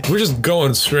just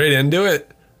going straight into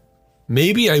it,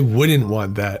 maybe I wouldn't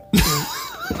want that.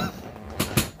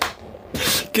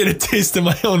 Get a taste of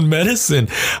my own medicine.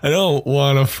 I don't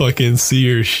want to fucking see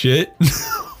your shit.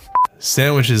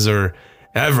 Sandwiches are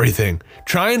everything.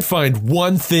 Try and find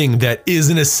one thing that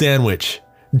isn't a sandwich.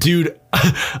 Dude,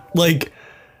 like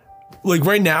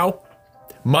right now,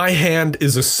 my hand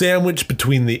is a sandwich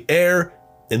between the air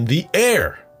and the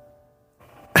air.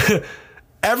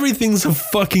 Everything's a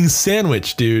fucking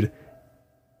sandwich, dude.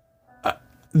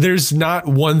 There's not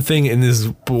one thing in this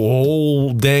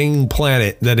whole dang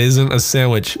planet that isn't a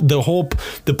sandwich.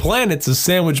 The planet's a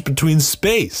sandwich between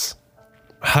space.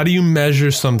 How do you measure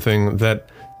something that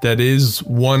is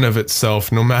one of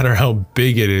itself, no matter how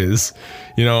big it is?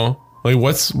 You know, like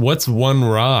what's one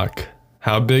rock?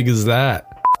 How big is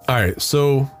that? All right,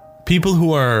 so people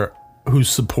who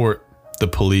support the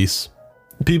police,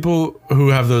 people who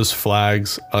have those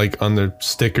flags like on their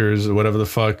stickers or whatever the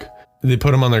fuck. They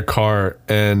put them on their car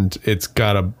and it's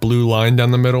got a blue line down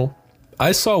the middle.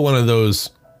 I saw one of those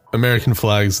American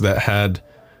flags that had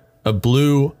a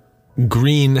blue,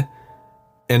 green,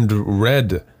 and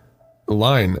red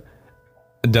line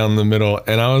down the middle.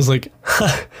 And I was like,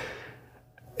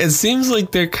 it seems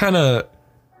like they're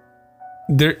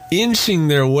inching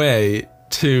their way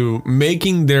to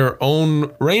making their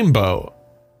own rainbow,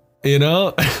 you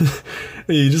know?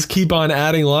 You just keep on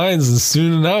adding lines, and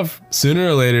sooner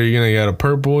or later, you're gonna get a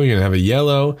purple, you're gonna have a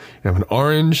yellow, you have an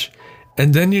orange,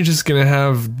 and then you're just gonna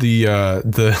have the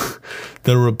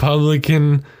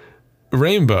Republican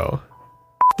rainbow.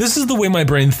 This is the way my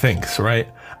brain thinks, right?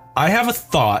 I have a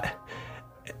thought,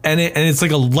 and it's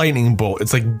like a lightning bolt.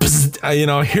 It's like, bzz, you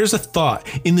know, here's a thought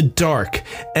in the dark,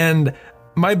 and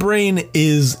my brain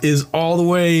is all the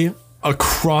way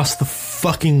across the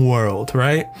fucking world,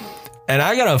 right? And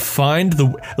I gotta find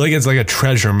it's like a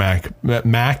treasure map.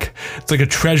 It's like a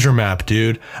treasure map,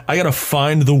 dude. I gotta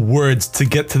find the words to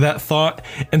get to that thought,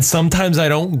 and sometimes I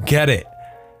don't get it.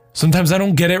 Sometimes I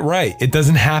don't get it right. It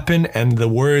doesn't happen, and the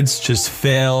words just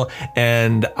fail,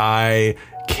 and I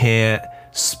can't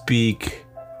speak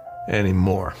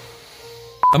anymore.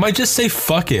 I might just say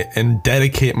fuck it and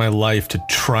dedicate my life to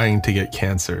trying to get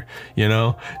cancer, you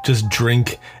know? Just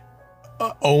drink,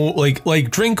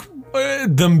 drink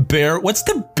what's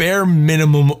the bare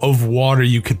minimum of water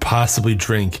you could possibly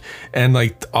drink, and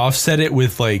like offset it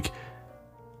with like,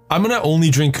 I'm gonna only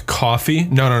drink coffee.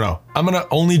 No. I'm gonna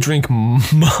only drink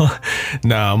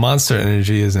no, Monster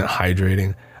Energy isn't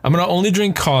hydrating. I'm gonna only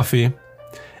drink coffee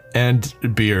and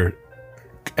beer,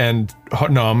 and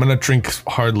no, I'm gonna drink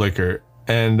hard liquor,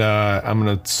 and I'm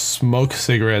gonna smoke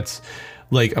cigarettes.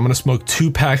 Like, I'm gonna smoke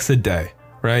 2 packs a day,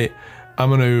 right? I'm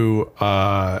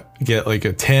gonna get like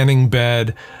a tanning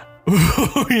bed,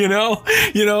 you know,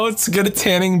 it's get a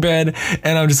tanning bed,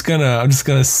 and I'm just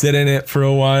gonna sit in it for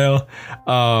a while,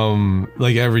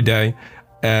 like every day,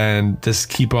 and just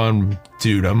keep on,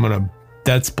 dude.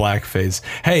 That's blackface.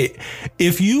 Hey,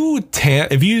 if you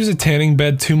use a tanning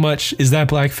bed too much, is that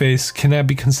blackface? Can that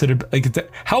be considered like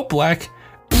how black?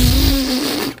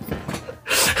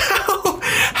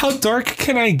 How dark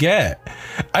can I get?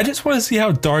 I just want to see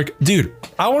how dark, dude.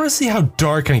 I want to see how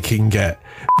dark I can get,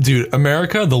 dude.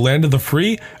 America, the land of the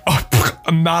free. Oh,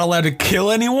 I'm not allowed to kill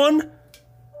anyone,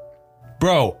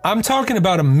 bro. I'm talking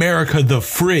about America, the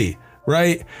free,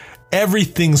 right?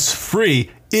 Everything's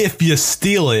free if you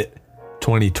steal it.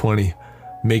 2020,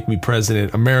 make me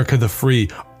president. America, the free.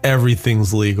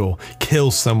 Everything's legal. Kill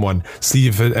someone, see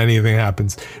if anything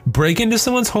happens. Break into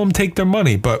someone's home, take their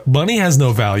money, but money has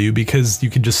no value because you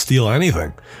can just steal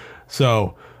anything.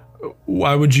 So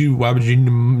why would you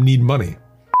need money?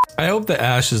 I hope the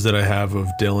ashes that I have of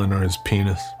Dylan are his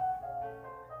penis.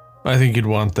 I think you'd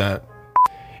want that.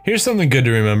 Here's something good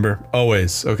to remember,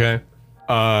 always, okay?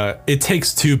 it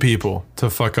takes two people to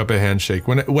fuck up a handshake.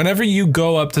 Whenever you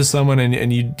go up to someone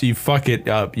and you fuck it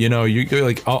up, you know, you're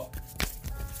like,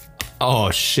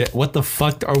 oh shit, what the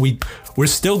fuck are we? We're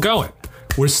still going.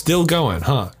 We're still going,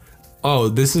 huh? Oh,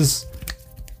 this is...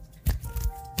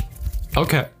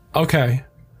 Okay.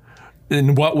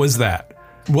 And what was that?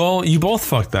 Well, you both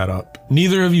fucked that up.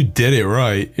 Neither of you did it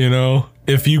right, you know?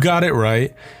 If you got it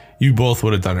right, you both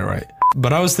would have done it right.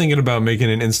 But I was thinking about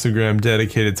making an Instagram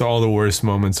dedicated to all the worst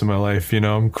moments of my life, you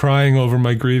know? I'm crying over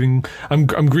my grieving... I'm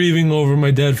grieving over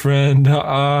my dead friend.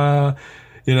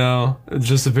 You know?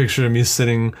 Just a picture of me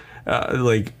sitting...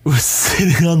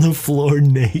 sitting on the floor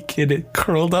naked and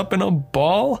curled up in a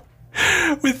ball.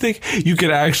 You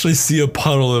could actually see a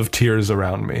puddle of tears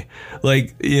around me.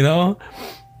 Like, you know?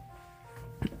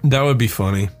 That would be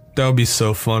funny. That would be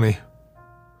so funny.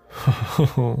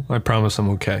 I promise I'm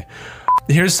okay.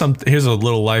 Here's a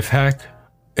little life hack.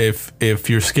 If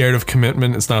you're scared of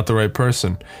commitment, it's not the right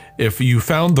person. If you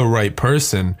found the right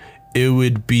person, it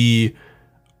would be,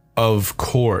 of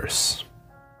course,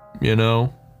 you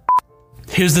know?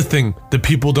 Here's the thing that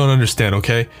people don't understand,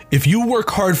 okay? If you work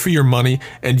hard for your money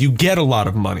and you get a lot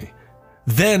of money,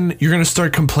 then you're gonna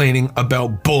start complaining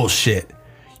about bullshit.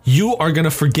 You are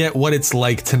gonna forget what it's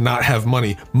like to not have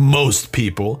money. Most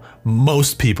people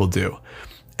do.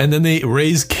 And then they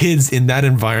raise kids in that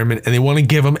environment and they want to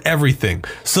give them everything.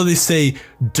 So they say,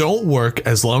 don't work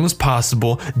as long as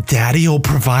possible. Daddy will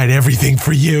provide everything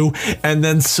for you. And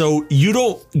then so you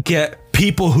don't get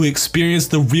people who experience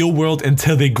the real world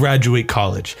until they graduate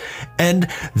college. And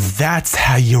that's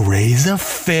how you raise a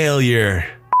failure.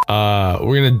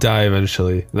 We're gonna die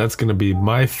eventually. That's gonna be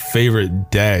my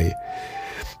favorite day.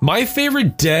 My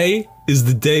favorite day is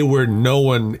the day where no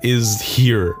one is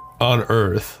here on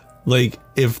Earth. Like,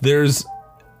 if there's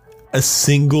a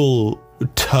single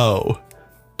toe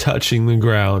touching the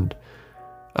ground,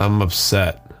 I'm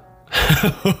upset.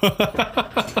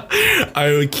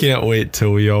 I can't wait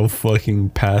till we all fucking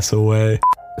pass away.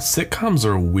 Sitcoms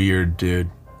are weird,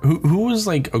 dude. Who was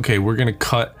like, okay, we're gonna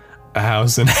cut a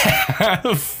house in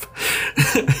half?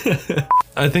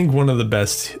 I think one of the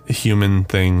best human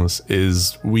things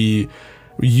is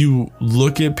you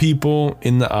look at people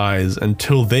in the eyes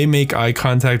until they make eye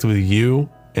contact with you,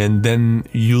 and then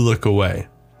you look away.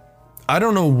 I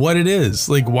don't know what it is.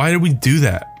 Like, why do we do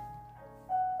that?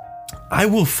 I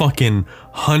will fucking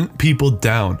hunt people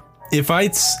down. If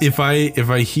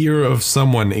I hear of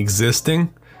someone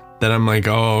existing, then I'm like,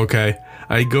 oh, okay.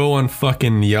 I go on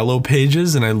fucking Yellow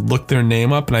Pages and I look their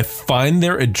name up and I find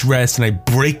their address and I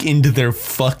break into their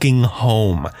fucking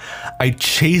home. I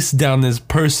chase down this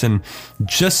person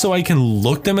just so I can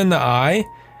look them in the eye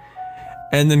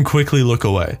and then quickly look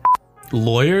away.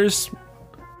 Lawyers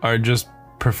are just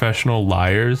professional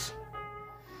liars.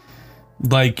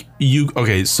 Like,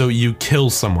 so you kill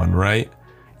someone, right?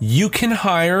 You can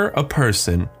hire a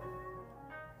person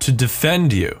to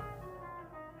defend you.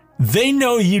 They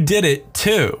know you did it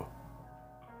too.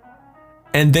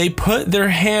 And they put their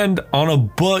hand on a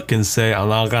book and say, I'm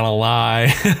not gonna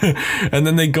lie. And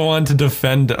then they go on to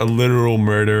defend a literal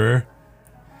murderer.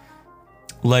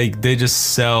 Like, they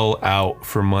just sell out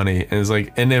for money. And it's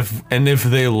like, and if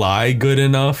they lie good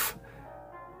enough,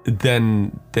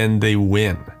 then they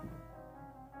win.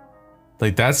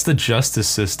 Like, that's the justice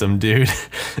system, dude.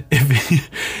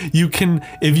 If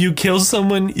you kill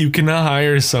someone, you can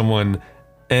hire someone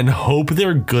and hope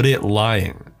they're good at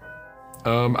lying.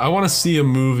 I want to see a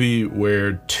movie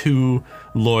where two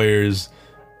lawyers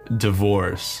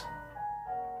divorce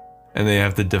and they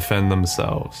have to defend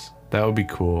themselves. That would be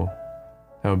cool.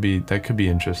 That could be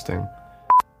interesting.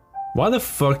 Why the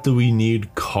fuck do we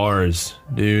need cars,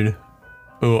 dude?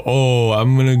 Oh,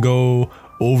 I'm gonna go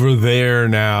over there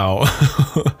now.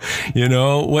 You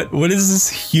know, what is this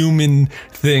human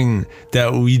thing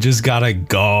that we just gotta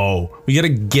go? We gotta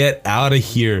get out of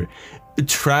here.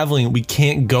 Traveling, we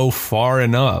can't go far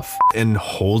enough. And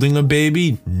holding a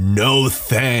baby? No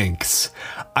thanks.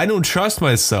 I don't trust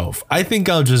myself. I think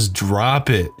I'll just drop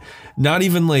it. Not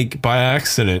even like by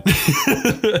accident.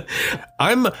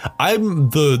 I'm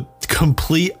the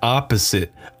complete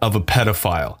opposite of a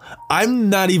pedophile. I'm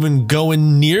not even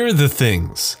going near the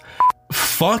things.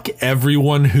 Fuck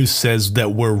everyone who says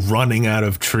that we're running out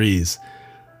of trees.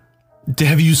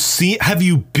 Have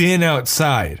you been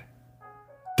outside?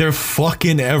 They're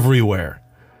fucking everywhere.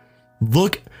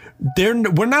 Look,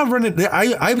 we're not running.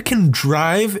 I can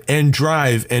drive and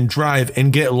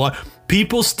get lost.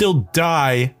 People still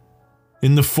die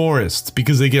in the forest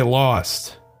because they get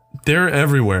lost. They're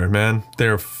everywhere, man.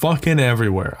 They're fucking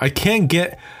everywhere. We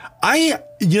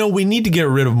need to get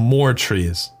rid of more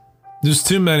trees. There's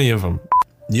too many of them.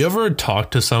 You ever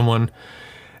talk to someone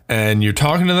and you're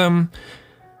talking to them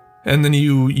and then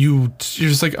you're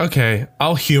just like, okay,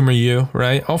 I'll humor you,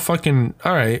 right? All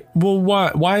right. Well,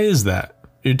 why is that?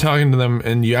 You're talking to them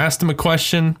and you ask them a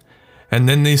question and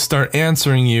then they start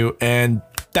answering you, and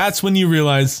that's when you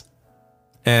realize,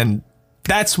 and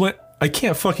that's when I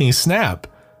can't fucking snap.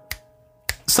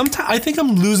 Sometimes I think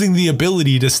I'm losing the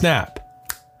ability to snap.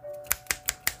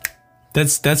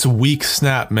 That's weak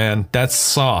snap, man. That's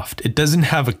soft. It doesn't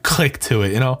have a click to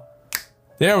it, you know?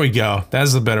 There we go.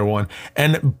 That's a better one.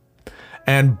 And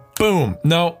boom.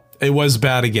 No, it was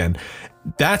bad again.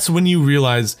 That's when you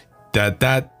realize that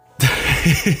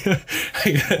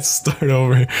I gotta start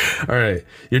over. All right.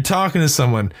 You're talking to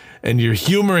someone and you're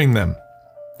humoring them.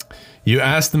 You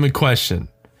ask them a question.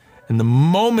 And the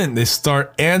moment they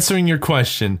start answering your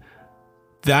question,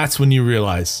 that's when you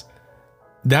realize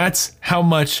that's how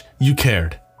much you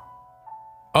cared.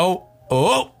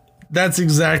 Oh, that's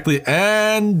exactly.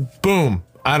 And boom,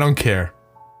 I don't care.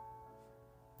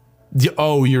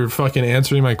 Oh, you're fucking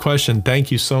answering my question.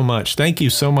 Thank you so much.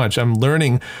 I'm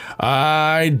learning.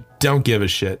 I don't give a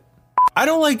shit. I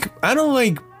don't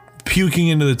like puking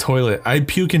into the toilet. I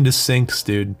puke into sinks,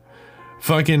 dude.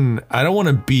 Fucking, I don't want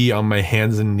to be on my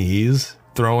hands and knees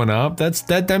throwing up.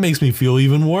 That makes me feel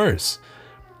even worse.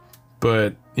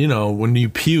 But, you know, when you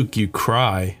puke, you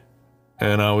cry.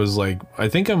 And I was like, I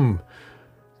think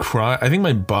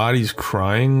my body's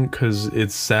crying because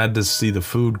it's sad to see the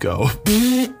food go.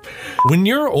 When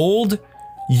you're old,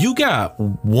 you got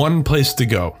one place to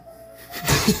go.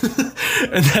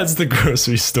 And that's the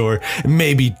grocery store.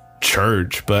 Maybe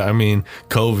church, but I mean,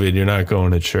 COVID, you're not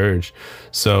going to church.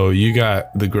 So you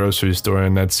got the grocery store,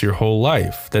 and that's your whole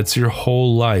life. That's your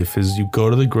whole life, is you go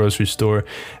to the grocery store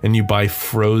and you buy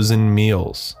frozen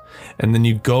meals. And then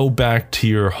you go back to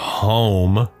your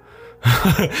home.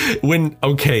 When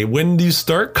you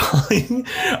start calling,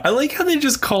 I like how they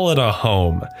just call it a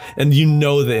home, and you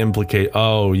know they implicate,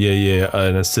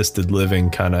 an assisted living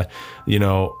kind of,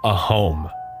 a home.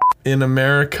 In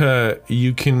America,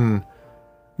 you can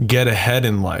get ahead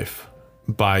in life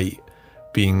by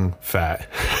being fat.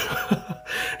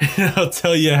 And I'll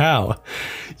tell you how.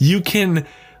 You can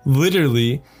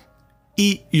literally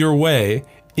eat your way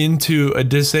into a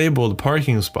disabled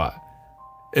parking spot.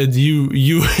 And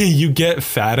you get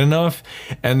fat enough,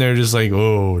 and they're just like,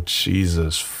 oh,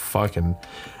 Jesus, fucking,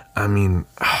 I mean,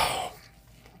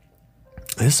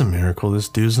 it's a miracle this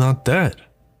dude's not dead.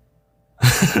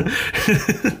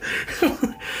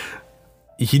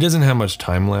 He doesn't have much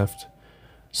time left,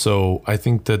 so I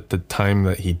think that the time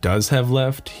that he does have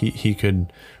left, he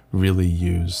could really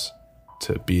use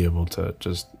to be able to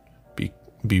just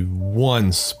be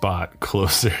one spot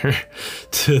closer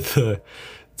to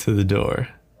the door.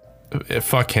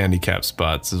 Fuck handicap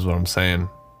spots is what I'm saying.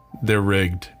 They're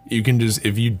rigged. You can just,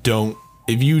 if you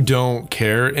don't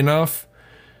care enough,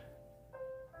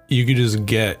 you could just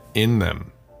get in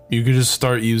them. You could just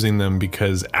start using them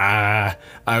because I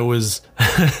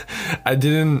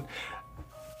didn't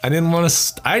want to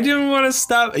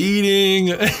stop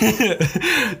eating.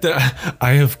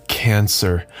 I have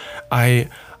cancer. I've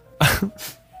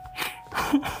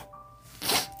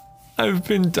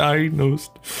been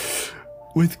diagnosed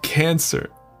with cancer.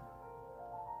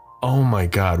 Oh my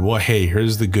God. Well, hey,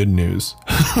 here's the good news.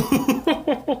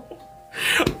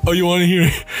 Oh, you want to hear?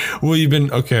 Well,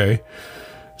 okay.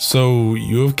 So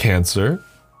you have cancer.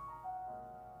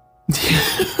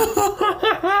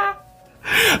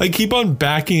 I keep on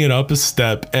backing it up a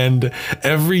step, and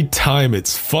every time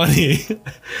it's funny.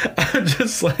 I'm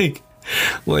just like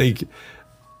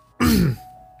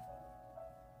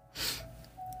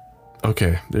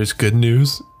okay, there's good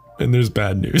news and there's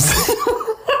bad news.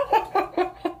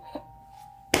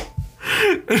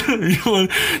 Do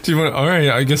you want? All right,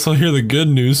 I guess I'll hear the good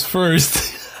news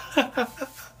first.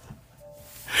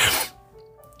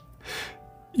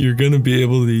 You're gonna be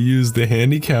able to use the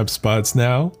handicap spots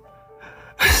now.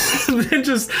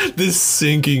 Just this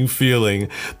sinking feeling.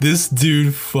 This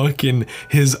dude fucking,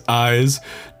 his eyes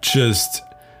just,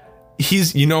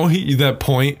 he's, that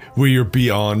point where you're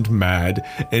beyond mad,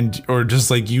 or just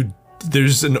like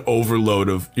there's an overload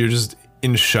of, you're just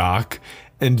in shock,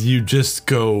 and you just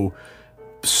go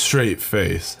straight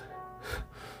face.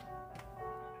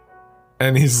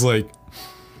 And he's like,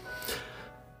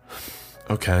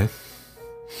 okay,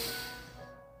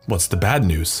 what's the bad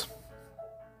news?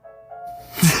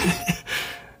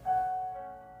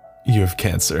 You have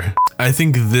cancer. I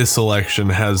think this election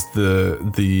has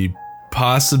the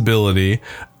possibility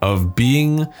of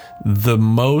being the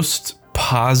most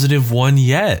positive one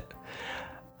yet.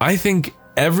 I think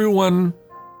everyone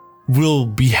will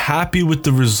be happy with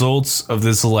the results of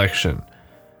this election.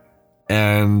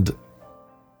 And,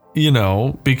 you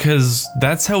know, because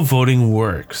that's how voting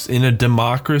works. In a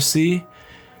democracy,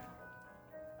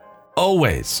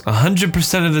 always,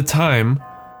 100% of the time,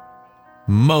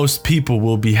 most people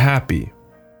will be happy.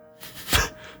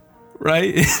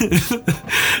 Right?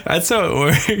 That's how it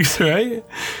works, right?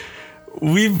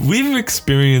 We've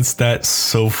experienced that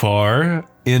so far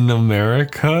in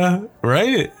America,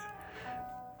 right?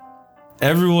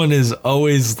 Everyone is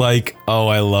always like, "Oh,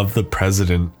 I love the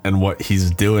president and what he's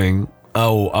doing.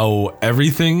 Oh,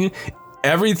 everything's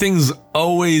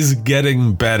always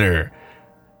getting better."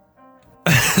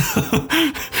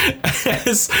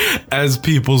 as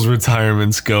people's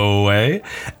retirements go away,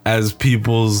 as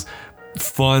people's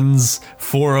funds,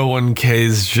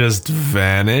 401ks just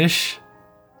vanish.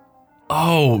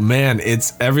 Oh man,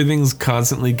 everything's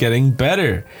constantly getting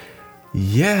better.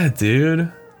 Yeah,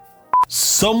 dude.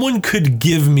 Someone could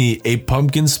give me a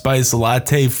pumpkin spice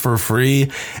latte for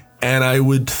free and I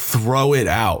would throw it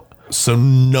out so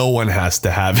no one has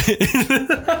to have it.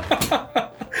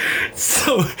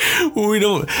 So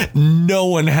no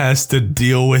one has to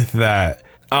deal with that.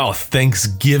 Oh,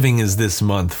 Thanksgiving is this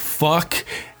month. Fuck.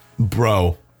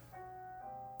 Bro,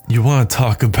 you want to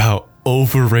talk about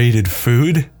overrated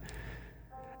food?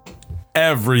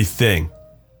 Everything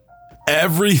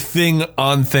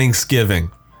on Thanksgiving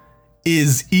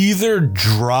is either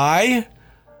dry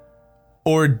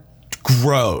or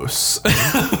gross.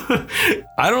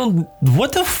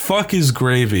 What the fuck is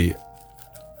gravy?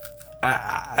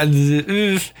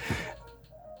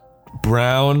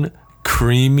 Brown,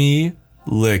 creamy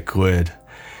liquid.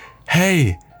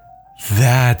 Hey,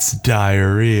 that's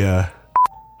diarrhea.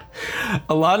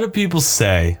 A lot of people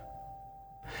say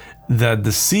that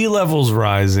the sea level's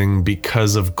rising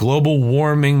because of global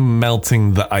warming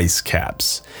melting the ice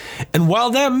caps. And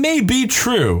while that may be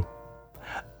true,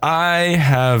 I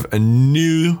have a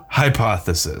new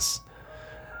hypothesis.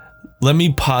 Let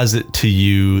me posit to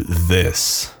you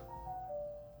this.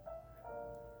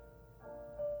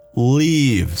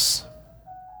 Leaves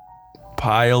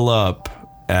pile up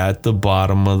at the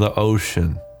bottom of the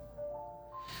ocean.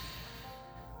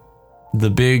 The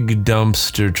big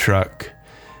dumpster truck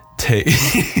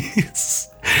takes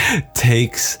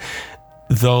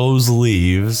those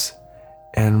leaves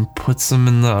and puts them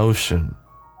in the ocean.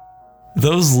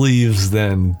 Those leaves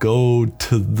then go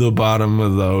to the bottom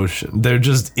of the ocean. They're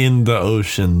just in the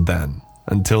ocean then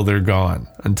until they're gone,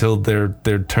 until they're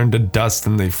turned to dust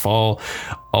and they fall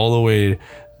all the way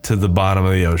to the bottom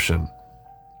of the ocean.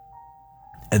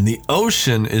 And the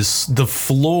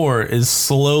floor is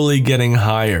slowly getting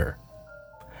higher.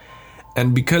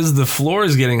 And because the floor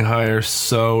is getting higher,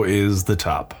 so is the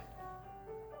top.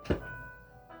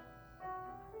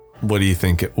 What do you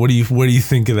think? What do you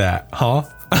think of that, huh?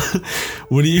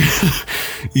 What do you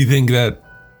think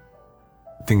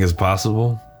is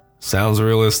possible? Sounds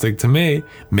realistic to me.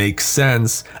 Makes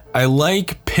sense. I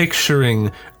like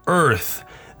picturing Earth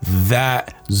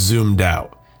that zoomed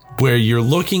out, where you're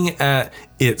looking at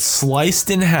it sliced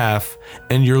in half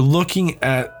and you're looking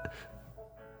at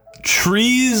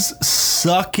trees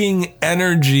sucking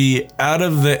energy out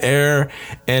of the air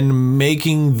and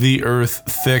making the earth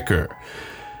thicker.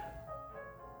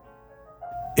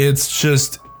 It's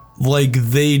just like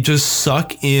they just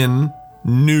suck in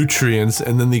nutrients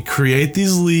and then they create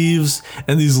these leaves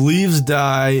and these leaves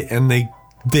die and they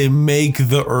make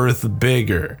the earth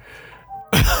bigger.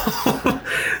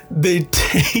 They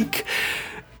take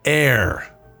air.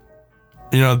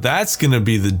 You know, that's going to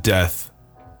be the death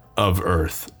of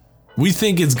Earth. We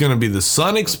think it's going to be the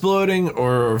sun exploding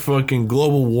or fucking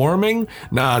global warming.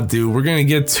 Nah, dude, we're going to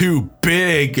get too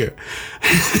big.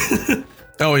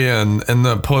 Oh, yeah, and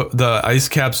the ice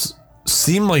caps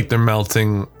seem like they're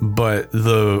melting, but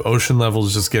the ocean level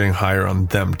is just getting higher on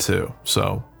them, too.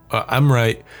 So I'm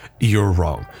right, you're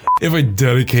wrong. If I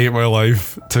dedicate my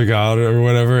life to God or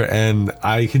whatever, and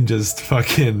I can just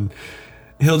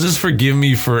He'll just forgive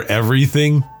me for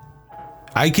everything.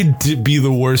 I could be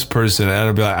the worst person and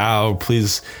I'd be like, oh,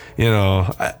 please,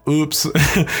 oops.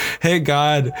 Hey,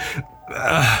 God,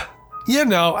 hey,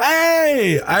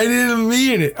 I didn't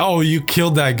mean it. Oh, you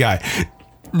killed that guy.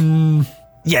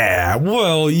 Yeah,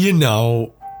 well,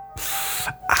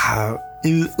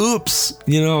 oops,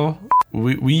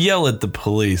 we yell at the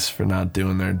police for not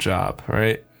doing their job,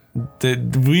 right?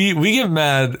 We get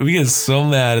mad. We get so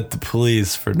mad at the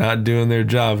police for not doing their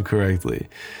job correctly.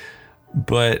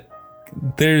 But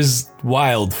there's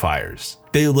wildfires.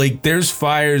 There's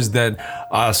fires that,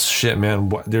 shit, man.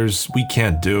 We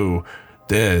can't do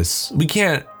this. We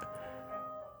can't.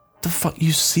 The fuck?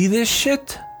 You see this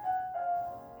shit?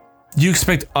 You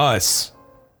expect us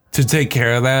to take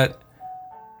care of that?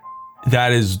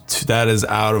 That is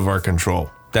out of our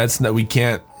control. That's not, we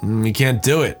can't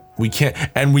do it. We can't,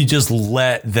 and we just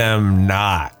let them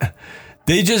not.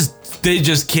 They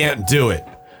just can't do it.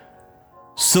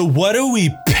 So what do we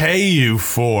pay you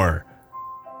for?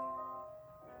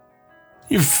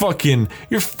 Your fucking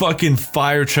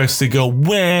fire trucks to go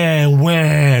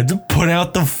wah, to put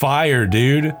out the fire,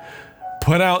 dude.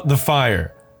 Put out the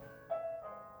fire.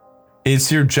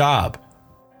 It's your job.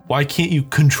 Why can't you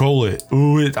control it?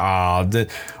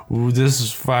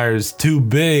 This fire is too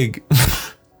big.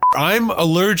 I'm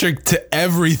allergic to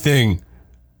everything.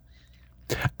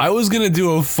 I was gonna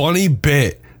do a funny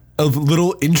bit, a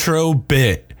little intro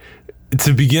bit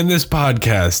to begin this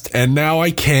podcast, and now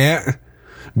I can't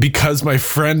because my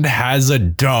friend has a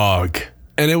dog.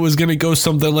 And it was gonna go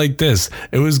something like this.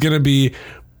 It was gonna be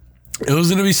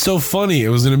so funny. It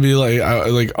was gonna be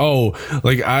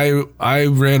I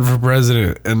ran for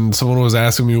president, and someone was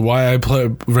asking me why I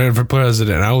ran for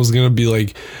president. And I was gonna be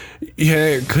like,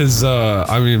 yeah, because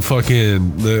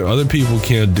fucking the other people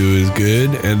can't do as good,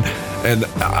 and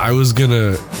I was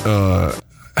gonna,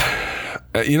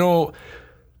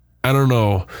 I don't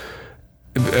know.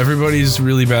 Everybody's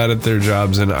really bad at their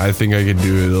jobs, and I think I could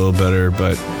do it a little better.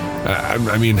 But I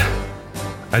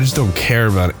just don't care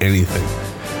about anything.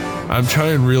 I'm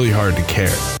trying really hard to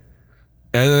care.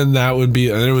 And then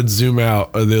it would zoom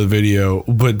out of the video,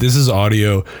 but this is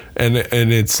audio, and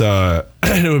it's and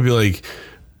it would be like,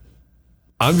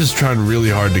 I'm just trying really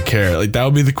hard to care. Like, that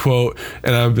would be the quote,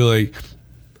 and I would be like,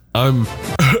 I'm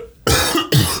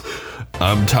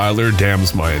Tyler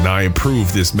Damsmy, and I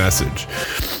approve this message.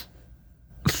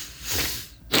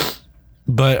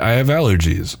 But I have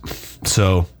allergies,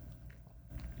 so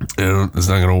it's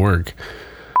not gonna work.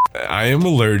 I am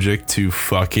allergic to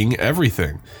fucking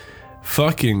everything.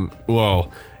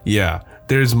 Yeah.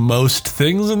 There's most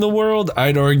things in the world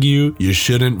I'd argue you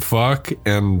shouldn't fuck,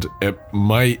 and it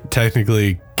might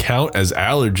technically count as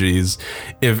allergies.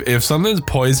 If something's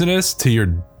poisonous to your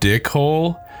dick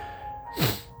hole,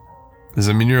 does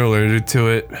that mean you're allergic to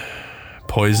it?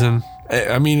 Poison?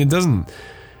 I mean, it doesn't.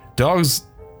 Dogs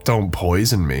don't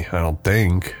poison me, I don't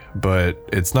think, but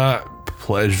it's not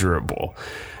pleasurable.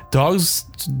 Dog's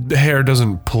hair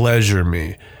doesn't pleasure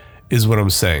me, is what I'm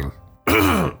saying.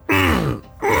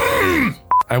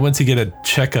 I went to get a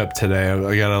checkup today.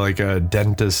 I got a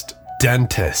dentist.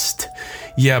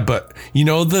 Yeah, but you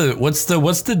know what's the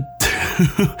what's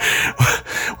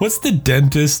the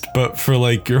dentist but for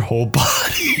like your whole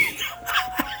body?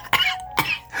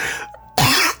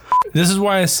 This is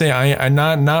why I say I'm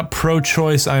not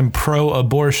pro-choice. I'm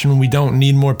pro-abortion. We don't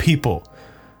need more people.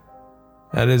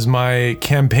 That is my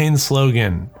campaign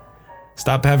slogan.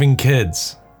 Stop having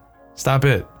kids. Stop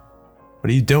it. What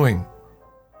are you doing?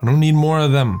 We don't need more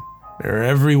of them. They're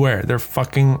everywhere. They're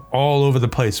fucking all over the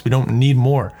place. We don't need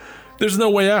more. There's no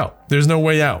way out. There's no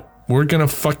way out. We're gonna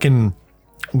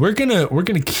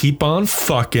keep on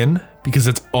fucking because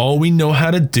that's all we know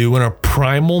how to do, and our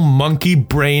primal monkey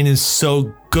brain is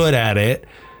so good at it.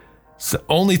 It's the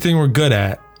only thing we're good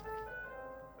at.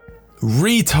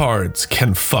 Retards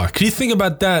can fuck. Can you think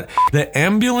about that? The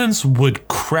ambulance would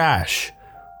crash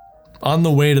on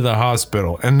the way to the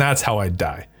hospital, and that's how I'd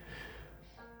die.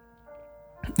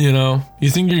 You know, you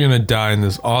think you're gonna die in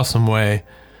this awesome way.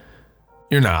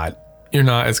 You're not.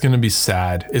 It's gonna be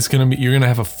sad. You're gonna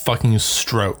have a fucking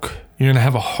stroke. You're gonna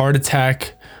have a heart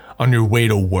attack on your way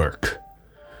to work.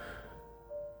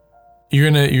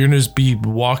 You're gonna just be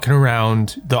walking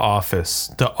around the office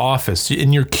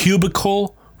in your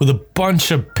cubicle with a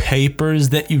bunch of papers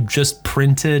that you just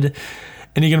printed,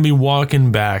 and you're gonna be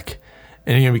walking back,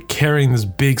 and you're gonna be carrying this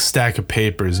big stack of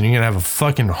papers, and you're gonna have a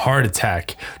fucking heart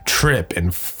attack, trip,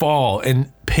 and fall,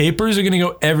 and papers are gonna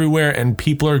go everywhere, and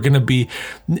people are gonna be,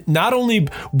 not only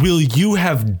will you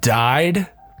have died,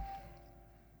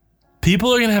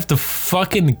 people are gonna have to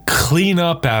fucking clean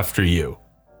up after you.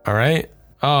 All right?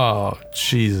 Oh,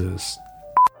 Jesus.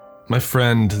 My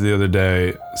friend the other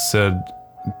day said,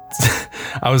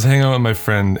 I was hanging out with my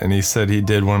friend, and he said he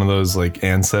did one of those like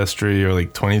Ancestry or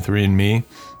like 23andMe,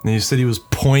 and he said he was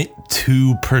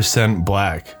 0.2%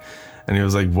 black. And he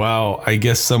was like, wow, I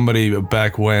guess somebody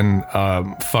back when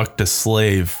fucked a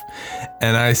slave.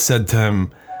 And I said to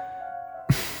him,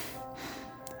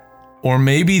 or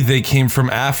maybe they came from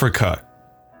Africa.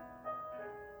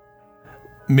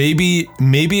 Maybe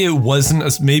it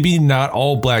wasn't, maybe not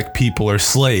all black people are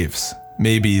slaves.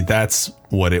 Maybe that's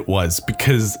what it was,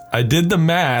 because I did the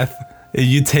math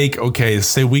You take, okay,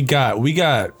 say we got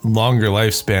longer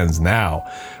lifespans now.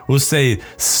 We'll say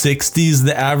 60's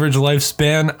the average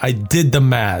lifespan. I did the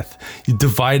math. You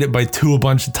divide it by 2 a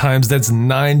bunch of times. That's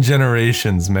 9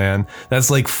 generations, man. That's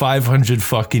like 500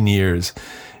 fucking years.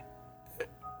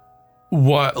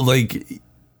 What, like, you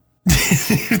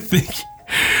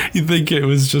think it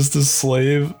was just a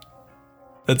slave?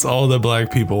 That's all that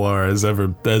black people are has ever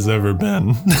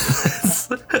been.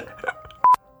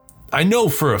 I know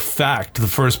for a fact the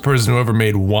first person who ever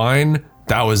made wine,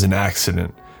 that was an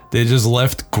accident. They just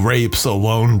left grapes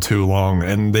alone too long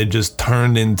and they just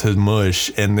turned into mush,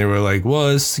 and they were like,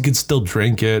 well, you could still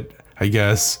drink it, I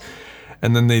guess.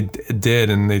 And then they did,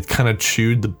 and they kind of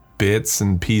chewed the bits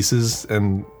and pieces,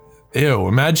 and ew,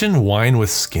 imagine wine with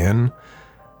skin.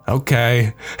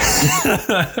 Okay.